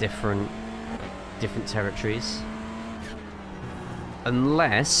into different territories.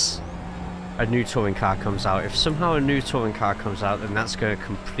 Unless a new touring car comes out. If somehow a new touring car comes out, then that's going to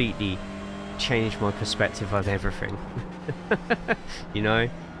completely change my perspective on everything. You know?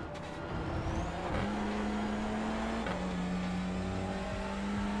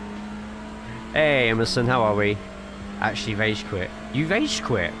 Hey Emerson, how are we? Actually rage quit. You rage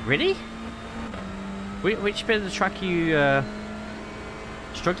quit? Really? Which bit of the track are you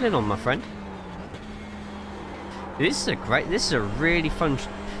struggling on, my friend? This is a really fun...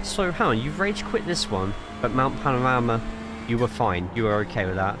 So, hang on, you've rage quit this one, but Mount Panorama, you were fine. You were okay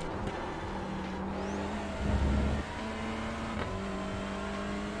with that.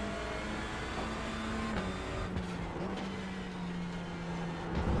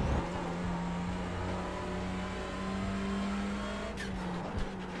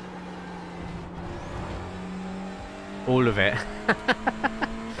 All of it.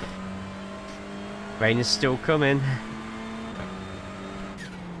 Rain is still coming.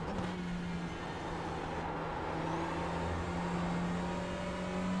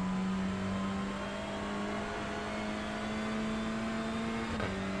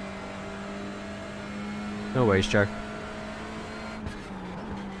 No worries, Joe.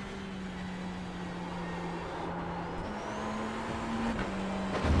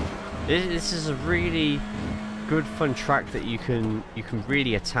 This is a really good, fun track that you can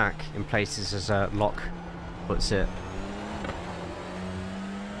really attack in places, as Locke puts it.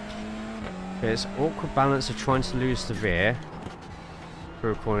 There's awkward balance of trying to lose the rear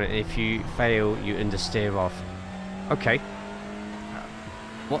through a corner. If you fail, you understeer off. Okay.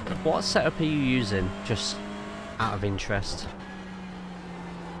 What setup are you using, just out of interest?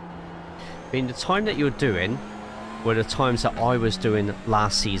 I mean, the time that you're doing were the times that I was doing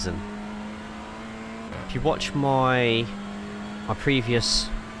last season. If you watch my previous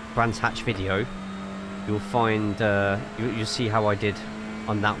Brands Hatch video, you'll find you'll see how I did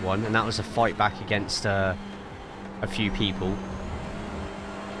on that one, and that was a fight back against a few people.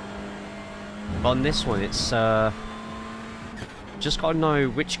 But on this one, it's just got to know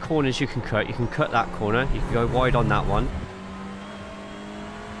which corners you can cut. You can cut that corner, you can go wide on that one,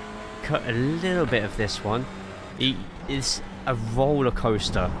 cut a little bit of this one. It's a roller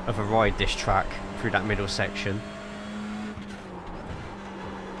coaster of a ride, this track, through that middle section.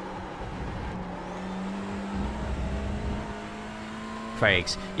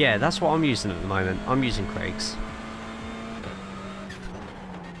 Craig's. Yeah, that's what I'm using at the moment. I'm using Craig's.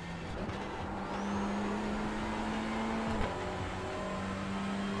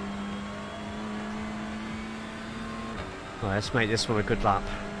 Right, let's make this one a good lap.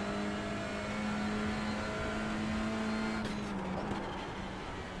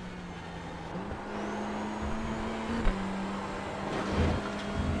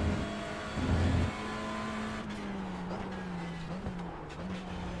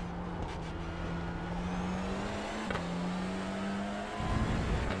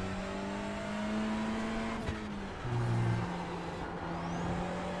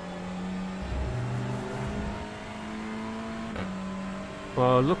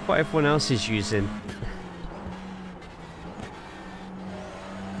 Well, look what everyone else is using.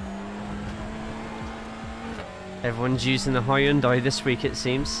 Everyone's using the Hyundai this week, it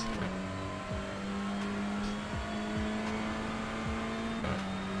seems.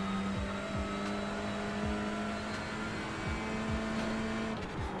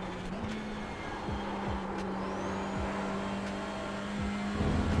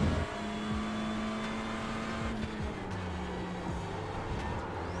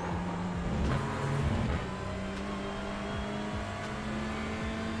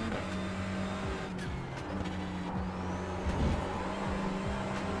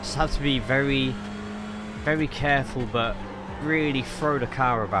 Have to be very very careful, but really throw the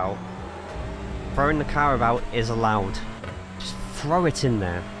car about. Throwing the car about is allowed. Just throw it in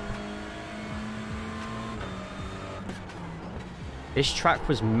there. This track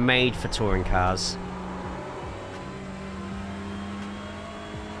was made for touring cars.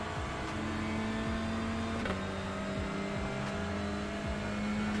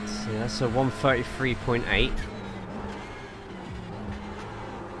 See, that's a 133.8.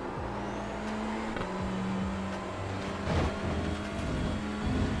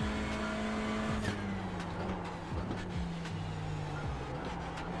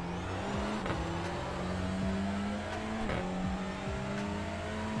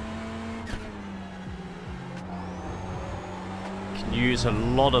 Use a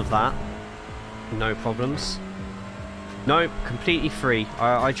lot of that, no problems. No, completely free.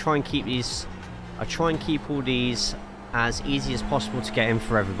 I try and keep these. I try and keep all these as easy as possible to get in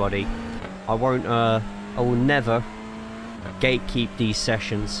for everybody. I won't. I will never gatekeep these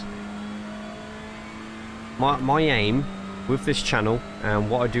sessions. My aim with this channel and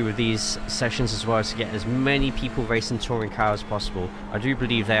what I do with these sessions as well is to get as many people racing touring cars as possible. I do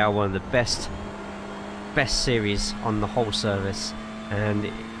believe they are one of the best series on the whole service.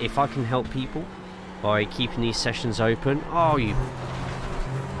 And if I can help people by keeping these sessions open... Oh, you...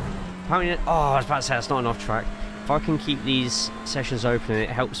 Apparently, oh, I was about to say that's not an off track. If I can keep these sessions open and it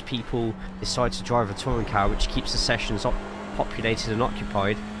helps people decide to drive a touring car, which keeps the sessions populated and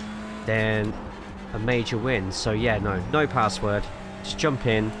occupied, then a major win. So yeah, no password. Just jump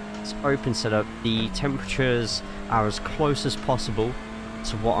in. It's open setup. The temperatures are as close as possible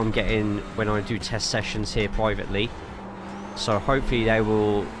to what I'm getting when I do test sessions here privately. So hopefully they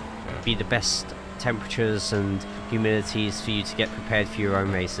will be the best temperatures and humidities for you to get prepared for your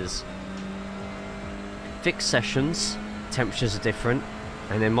own races. Fixed sessions, temperatures are different,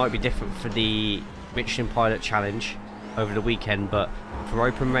 and they might be different for the Michelin Pilot Challenge over the weekend, but for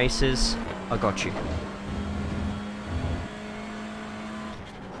open races, I got you.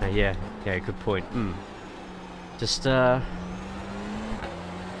 Yeah, good point. Just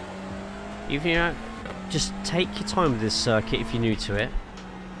even just take your time with this circuit if you're new to it.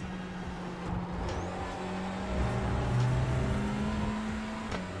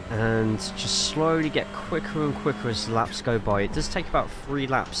 And just slowly get quicker and quicker as the laps go by. It does take about 3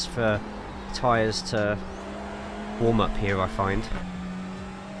 laps for tyres to warm up here, I find.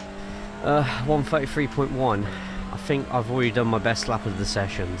 133.1. I think I've already done my best lap of the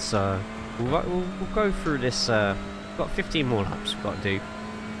session, so we'll go through this. We've got 15 more laps we've got to do.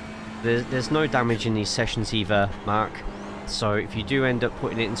 There's no damage in these sessions either, Mark. So if you do end up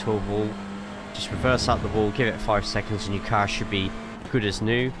putting it into a wall, just reverse out the wall, give it 5 seconds and your car should be good as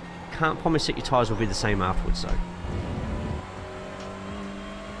new. Can't promise that your tyres will be the same afterwards though.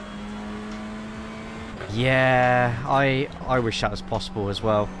 Yeah, I wish that was possible as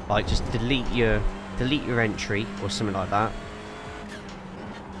well. Like just delete your entry or something like that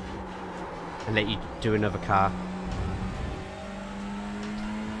and let you do another car.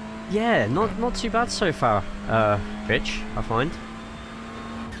 Yeah, not too bad so far, Rich, I find.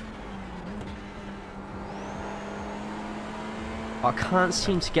 I can't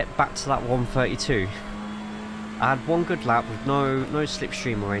seem to get back to that 132. I had one good lap with no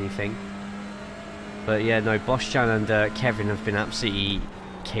slipstream or anything. But yeah, no, Boschjan and Kevin have been absolutely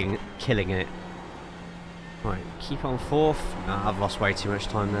killing it. Right, keep on 4th. Nah, I've lost way too much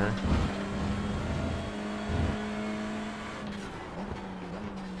time there.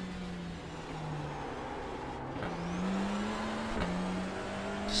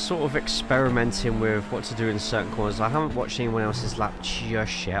 Sort of experimenting with what to do in certain corners. I haven't watched anyone else's lap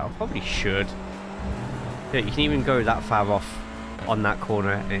just yet. I probably should. Yeah, you can even go that far off on that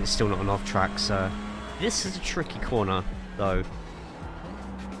corner and it's still not an off track, so this is a tricky corner though.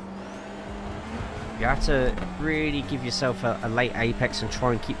 You have to really give yourself a late apex and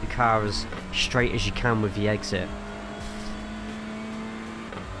try and keep the car as straight as you can with the exit.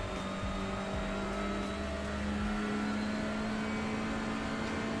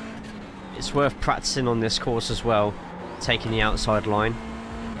 It's worth practicing on this course as well, taking the outside line,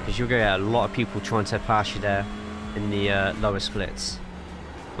 because you'll get a lot of people trying to pass you there in the lower splits,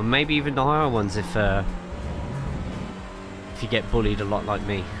 or maybe even the higher ones if you get bullied a lot like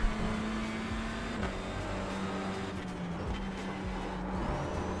me.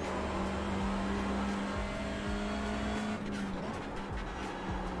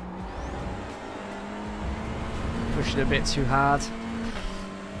 Pushing a bit too hard.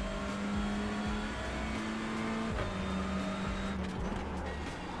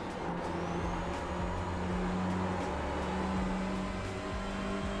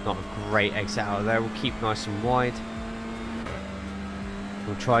 Not a great exit out of there. We'll keep nice and wide.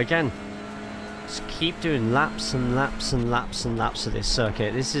 We'll try again. Just keep doing laps and laps and laps and laps of this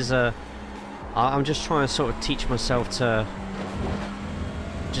circuit. This is a... I'm just trying to sort of teach myself to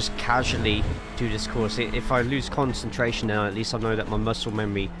just casually do this course. If I lose concentration now, at least I know that my muscle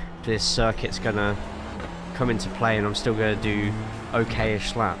memory for this circuit's gonna come into play and I'm still gonna do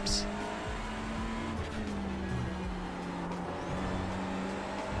okay-ish laps.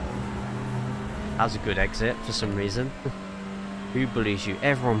 That's a good exit for some reason. Who bullies you?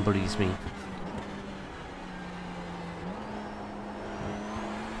 Everyone bullies me.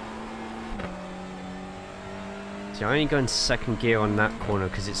 See, I only go into second gear on that corner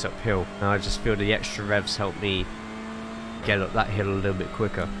because it's uphill. And I just feel the extra revs help me get up that hill a little bit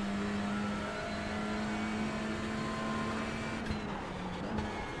quicker.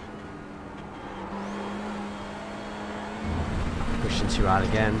 Pushing too hard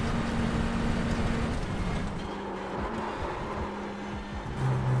again.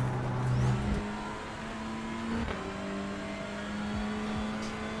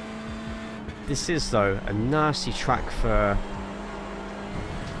 This is, though, a nasty track for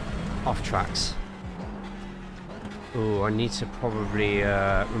off-tracks. Oh, I need to probably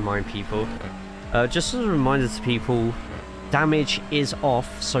remind people. Just as a reminder to people, damage is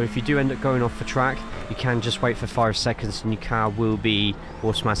off, so if you do end up going off the track, you can just wait for 5 seconds and your car will be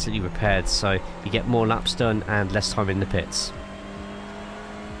automatically repaired, so you get more laps done and less time in the pits.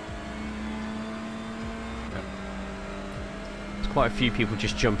 Quite a few people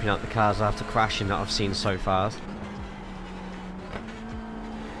just jumping out the cars after crashing that I've seen so far.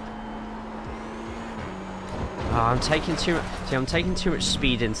 I'm taking too much. See, I'm taking too much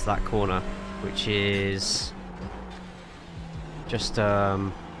speed into that corner, which is just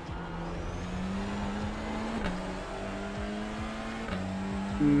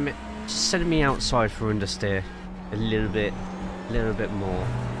setting me outside for understeer a little bit more.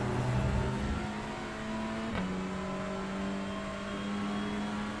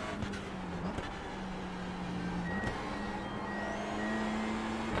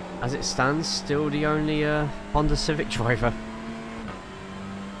 As it stands, still the only Honda Civic driver.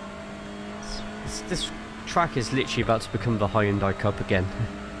 This track is literally about to become the Hyundai Cup again.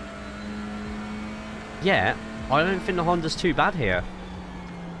 Yeah, I don't think the Honda's too bad here.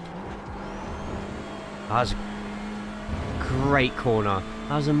 That was a great corner.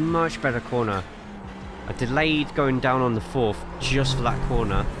 That was a much better corner. I delayed going down on the 4th just for that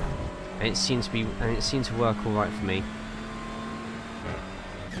corner, and it seemed to work all right for me.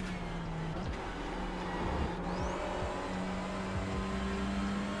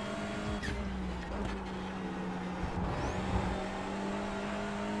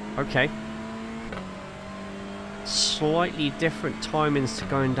 Okay. Slightly different timings to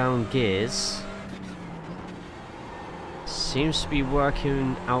going down gears. Seems to be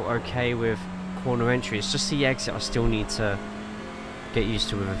working out okay with corner entry. It's just the exit I still need to get used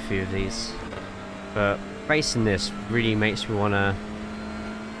to with a few of these. But racing this really makes me want to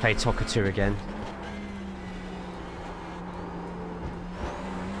play Tokka 2 again.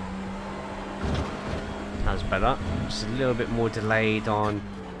 That's better. Just a little bit more delayed on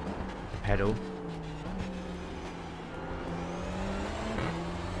pedal.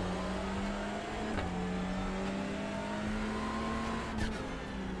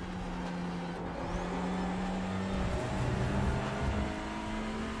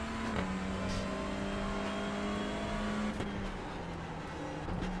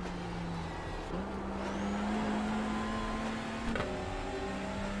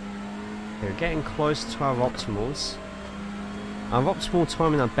 We're getting close to our optimals. Our optimal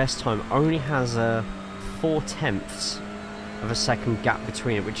time and our best time only has a 4/10 of a second gap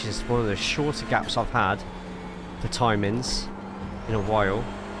between it, which is one of the shorter gaps I've had for timings in a while.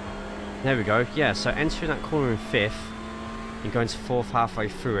 There we go. Yeah, so entering that corner in 5th and going to 4th halfway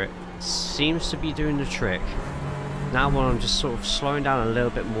through it seems to be doing the trick. Now when I'm just sort of slowing down a little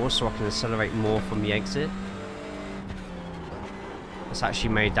bit more so I can accelerate more from the exit. It's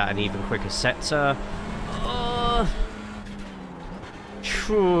actually made that an even quicker sector.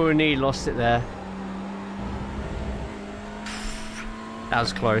 Nearly lost it there. That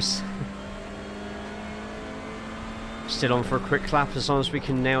was close. Still on for a quick lap as long as we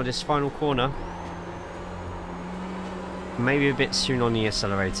can nail this final corner. Maybe a bit soon on the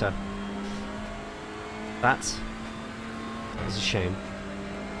accelerator. That is a shame.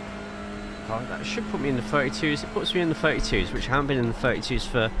 Oh, that should put me in the 32s. It puts me in the 32s, which I haven't been in the 32s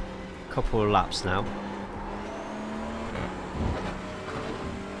for a couple of laps now.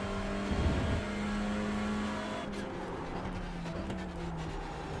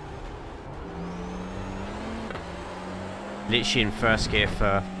 literally in first gear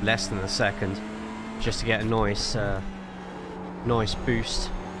for less than a second, just to get a nice nice boost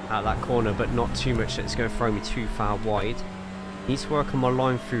out of that corner, but not too much that it's going to throw me too far wide. Need to work on my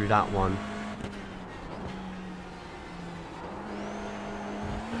line through that one.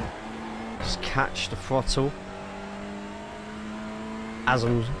 Just catch the throttle as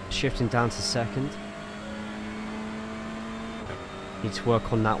I'm shifting down to second. Need to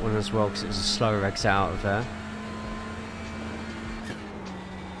work on that one as well because it was a slower exit out of there.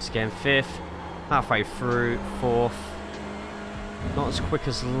 Just getting fifth, halfway through, fourth. Not as quick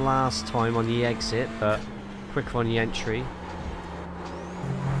as last time on the exit, but quicker on the entry.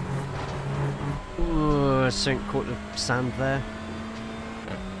 Ooh, something caught the sand there.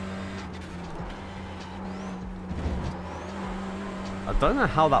 I don't know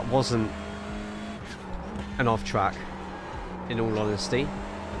how that wasn't an off track, in all honesty.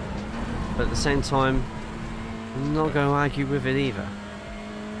 But at the same time, I'm not going to argue with it either.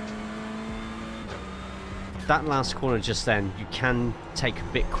 That last corner just then, you can take a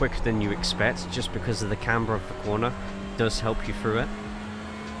bit quicker than you expect, just because of the camber of the corner. It does help you through it.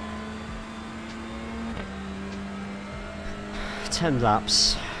 10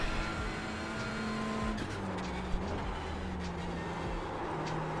 laps.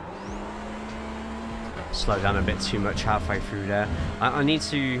 Slow down a bit too much halfway through there. I'm going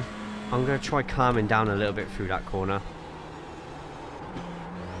to try calming down a little bit through that corner.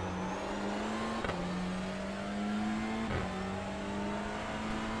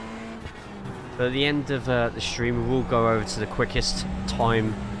 But at the end of the stream, we will go over to the quickest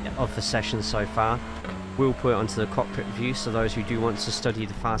time of the session so far. We'll put it onto the cockpit view, so those who do want to study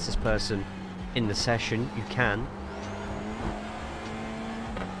the fastest person in the session, you can.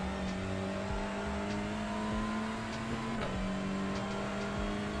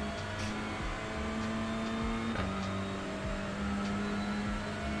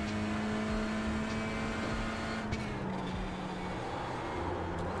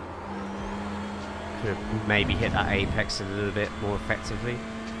 Could have maybe hit that apex a little bit more effectively.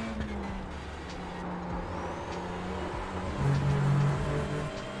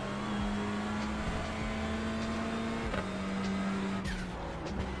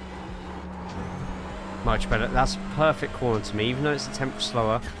 Much better. That's a perfect corner to me. Even though it's a temp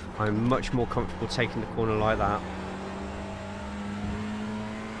slower, I'm much more comfortable taking the corner like that.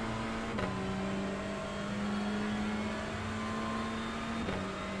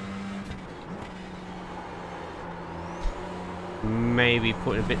 Maybe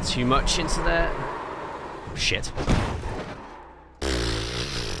putting a bit too much into there. Shit.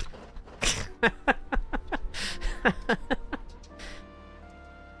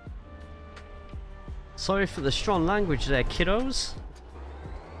 Sorry for the strong language there, kiddos.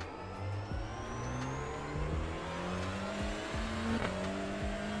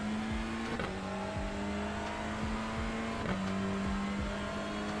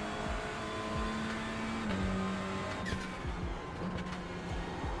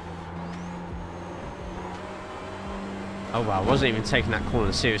 Oh wow, I wasn't even taking that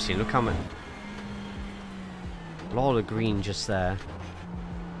corner seriously. Look how much. A lot of green just there.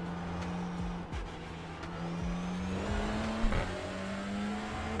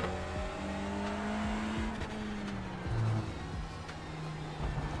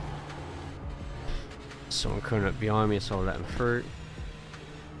 Someone coming up behind me, so I'll let them through.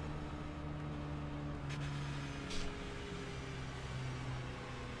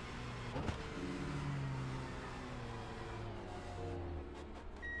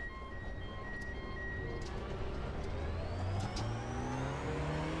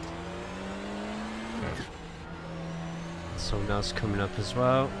 Someone else coming up as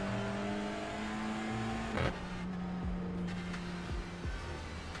well.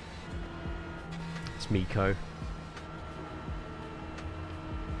 It's Miko.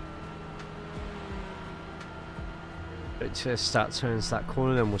 But to start turns that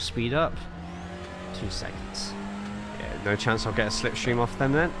corner, then we'll speed up. 2 seconds. Yeah, no chance I'll get a slipstream off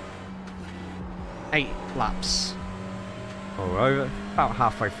them then. 8 laps. Oh, we're over about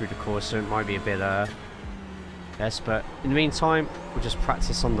halfway through the course, so it might be a bit less, but in the meantime, we'll just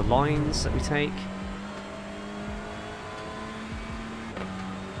practice on the lines that we take.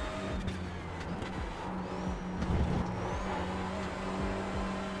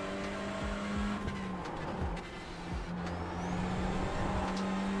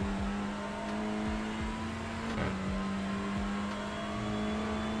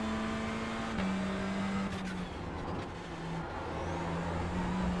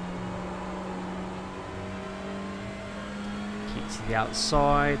 To the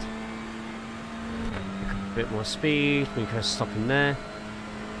outside. A bit more speed. Miko's stopping there.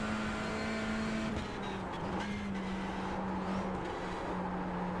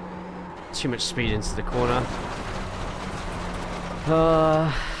 Too much speed into the corner.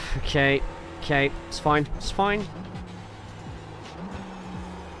 Okay, it's fine, it's fine.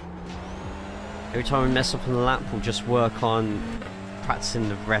 Every time we mess up on the lap, we'll just work on practicing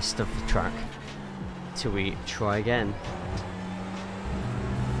the rest of the track till we try again.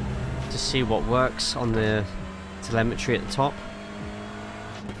 To see what works on the telemetry at the top.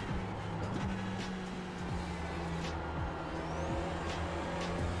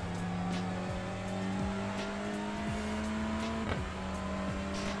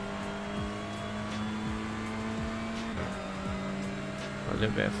 A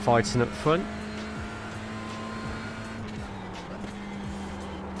little bit of fighting up front.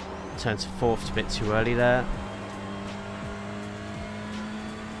 Turn to fourth a bit too early there.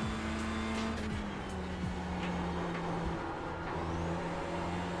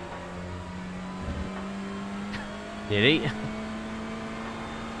 Nearly.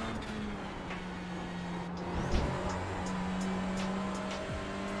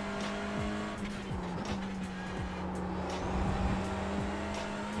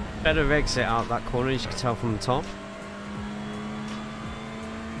 Better exit out that corner, as you can tell from the top.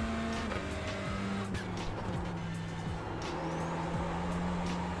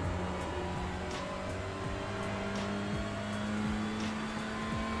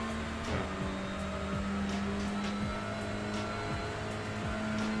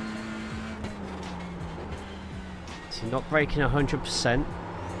 So not braking 100%.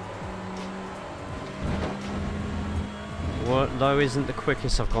 Low isn't the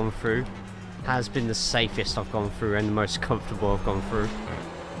quickest I've gone through, has been the safest I've gone through and the most comfortable I've gone through.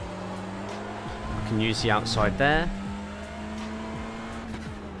 I can use the outside there.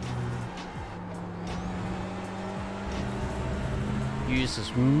 Use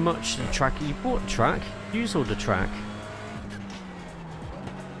as much of the track. You bought the track, use all the track.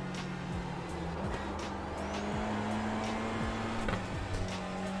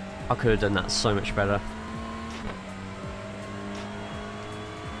 I could have done that so much better.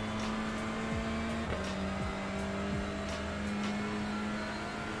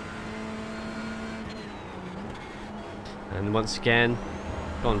 And once again,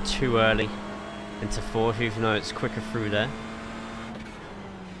 gone too early into fourth, even though it's quicker through there.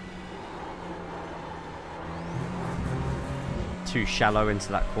 Too shallow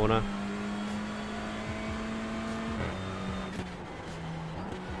into that corner.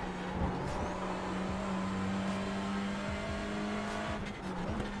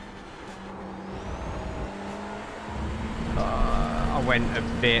 I went a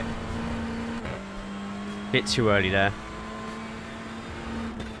bit too early there.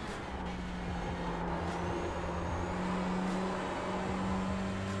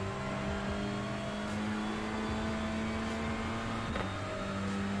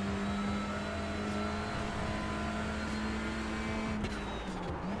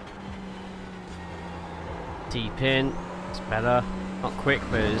 Deep in, it's better. Not quick,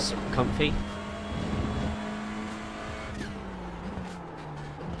 but it's comfy.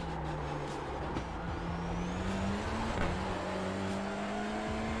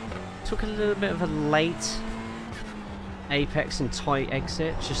 Took a little bit of a late apex and tight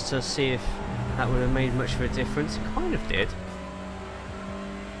exit just to see if that would have made much of a difference. It kind of did.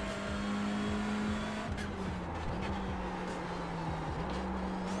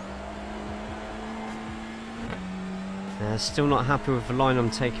 Still not happy with the line I'm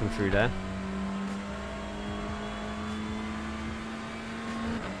taking through there.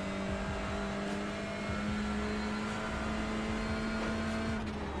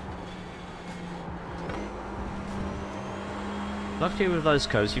 Luckily with those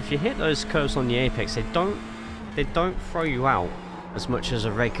curves, if you hit those curves on the apex, they don't throw you out as much as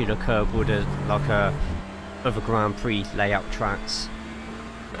a regular curve would at like other Grand Prix layout tracks.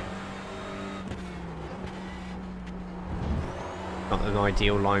 Not an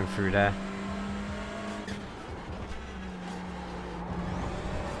ideal line through there.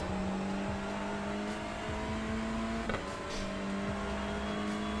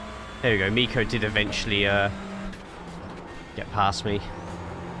 There we go, Miko did eventually get past me.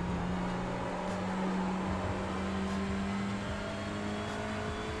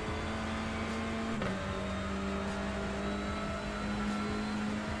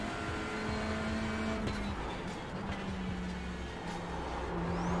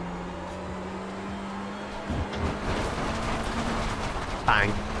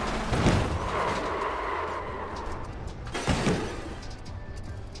 Bang.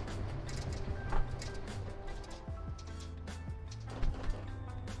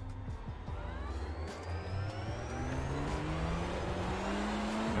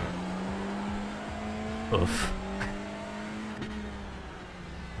 Oof.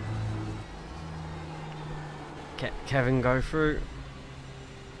 Kevin go through.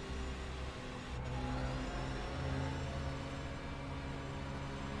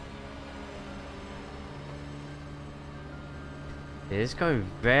 It's going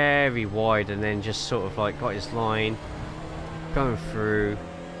very wide and then just sort of like got his line going through,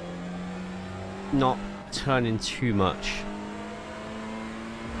 not turning too much.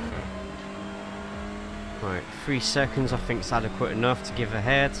 Right, 3 seconds I think is adequate enough to give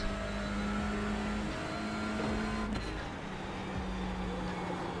ahead.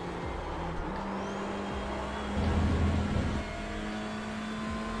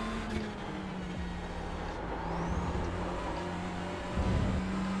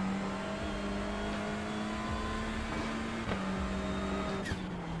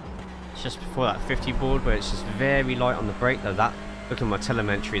 Just before that 50 board where it's just very light on the brake, though. That, look at my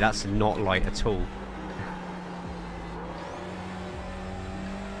telemetry, that's not light at all.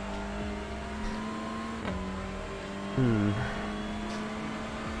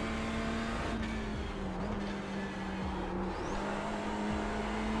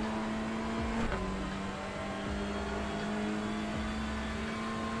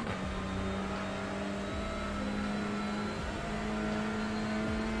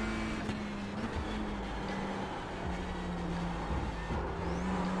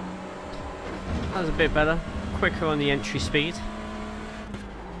 That was a bit better, quicker on the entry speed.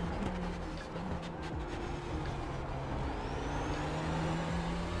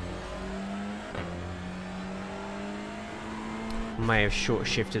 May have short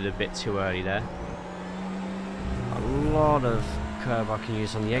shifted a bit too early there. A lot of curb I can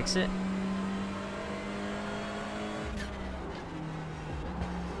use on the exit.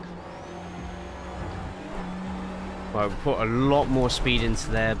 Well, we put a lot more speed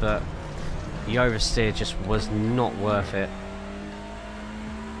into there, but the oversteer just was not worth it.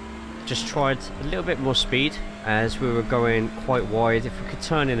 Just tried a little bit more speed as we were going quite wide. If we could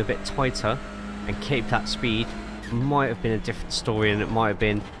turn in a bit tighter and keep that speed, it might have been a different story and it might have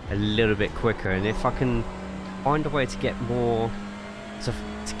been a little bit quicker. And if I can find a way to get more, to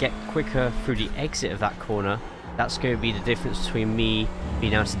get quicker through the exit of that corner, that's going to be the difference between me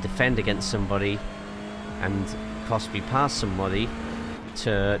being able to defend against somebody and possibly pass somebody,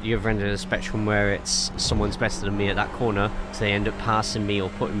 to the other end of the spectrum where it's someone's better than me at that corner, so they end up passing me or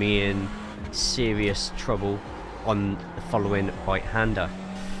putting me in serious trouble on the following right-hander.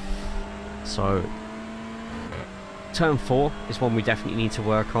 So turn 4 is one we definitely need to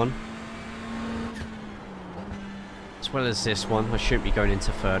work on, as well as this one. I shouldn't be going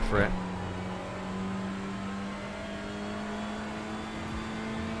into third for it.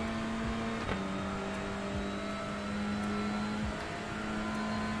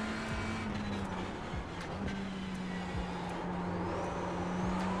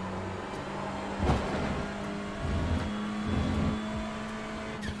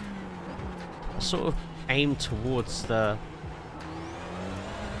 Sort of aim towards the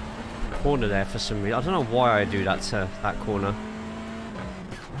corner there for some reason. I don't know why I do that to that corner.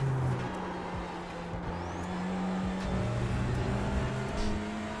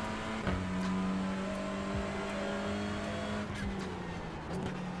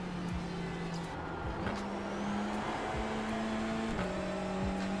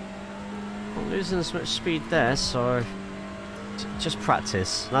 Not losing as much speed there, so just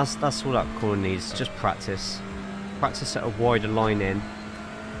practice. That's all that corner needs. Just practice. Practice at a wider line in.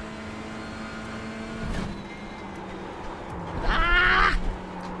 Ah!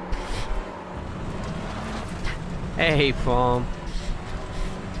 Hey, Prom.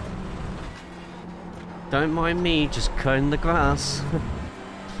 Don't mind me just cutting the grass.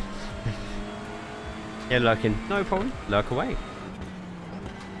 You're lurking. No problem. Lurk away.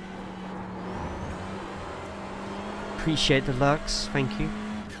 Appreciate the lurks, thank you.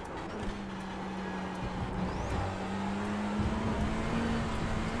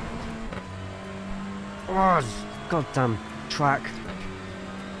 Oh, goddamn track.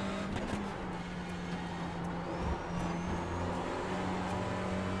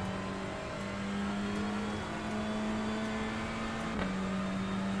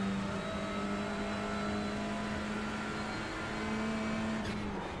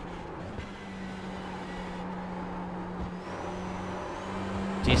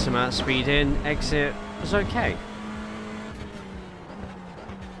 Decent amount of speed in, exit was okay.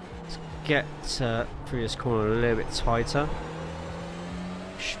 Let's get through this corner a little bit tighter.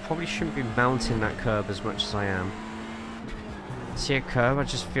 Probably shouldn't be mounting that curb as much as I am. See a curb, I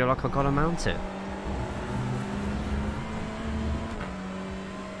just feel like I've got to mount it.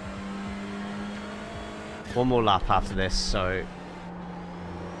 one more lap after this, so...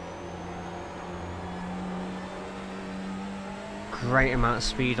 Great amount of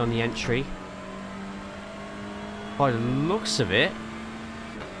speed on the entry. By the looks of it,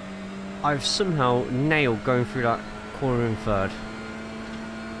 I've somehow nailed going through that corner in third.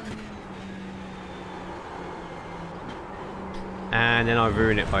 And then I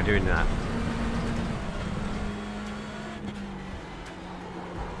ruin it by doing that.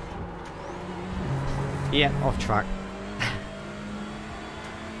 Yeah, off track.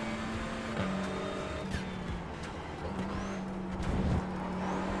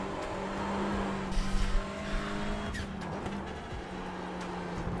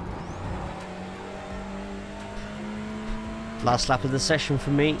 Last lap of the session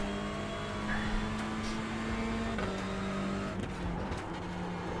for me.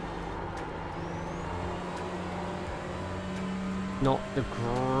 Not the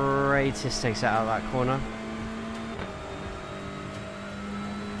greatest exit out of that corner.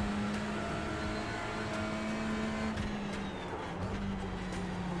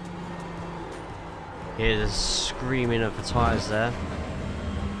 Here's the screaming of the tyres there.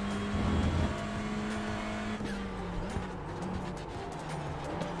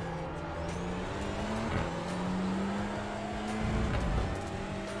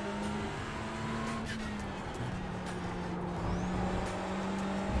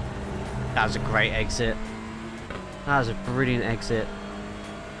 That was a great exit. That was a brilliant exit.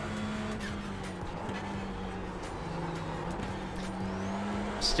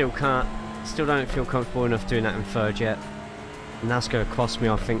 Still don't feel comfortable enough doing that in third yet. And that's going to cost me,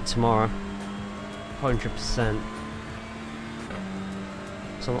 I think, tomorrow. 100%.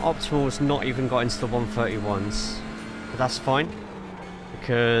 So Optimal's not even got into the 131s. But that's fine.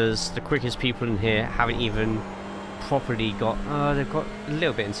 Because the quickest people in here haven't even properly got... they've got a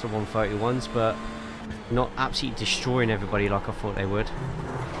little bit into the 131s, but not absolutely destroying everybody like I thought they would.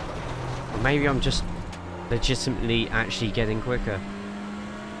 Or maybe I'm just legitimately actually getting quicker.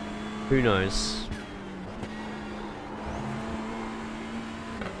 Who knows?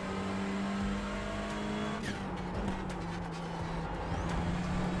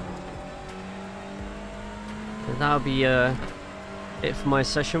 And that'll be it for my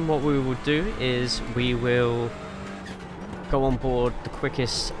session. What we will do is we will go on board the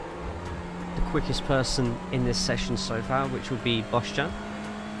quickest person in this session so far, which will be Bosjan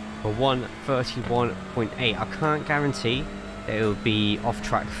for 1:31.8. I can't guarantee that it will be off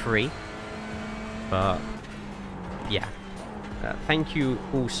track 3, but yeah. Thank you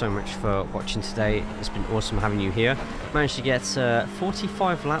all so much for watching today. It's been awesome having you here. Managed to get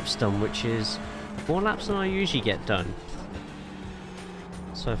 45 laps done, which is more laps than I usually get done.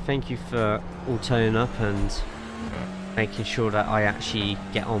 So thank you for all turning up and making sure that I actually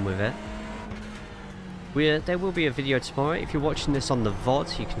get on with it. There will be a video tomorrow. If you're watching this on the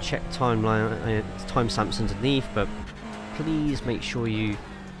VOD, you can check timestamps underneath, but please make sure you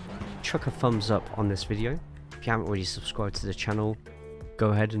chuck a thumbs up on this video. If you haven't already subscribed to the channel,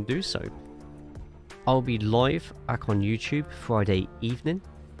 go ahead and do so. I'll be live back on YouTube Friday evening,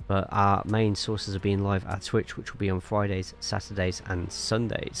 but our main sources of being live at Twitch, which will be on Fridays, Saturdays and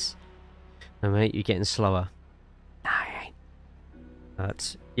Sundays. Now mate, you're getting slower.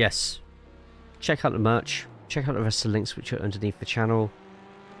 But yes, check out the merch, check out the rest of the links which are underneath the channel.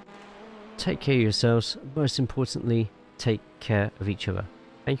 Take care of yourselves, most importantly, take care of each other.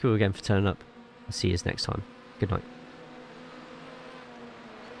 Thank you all again for turning up. I'll see you next time. Good night.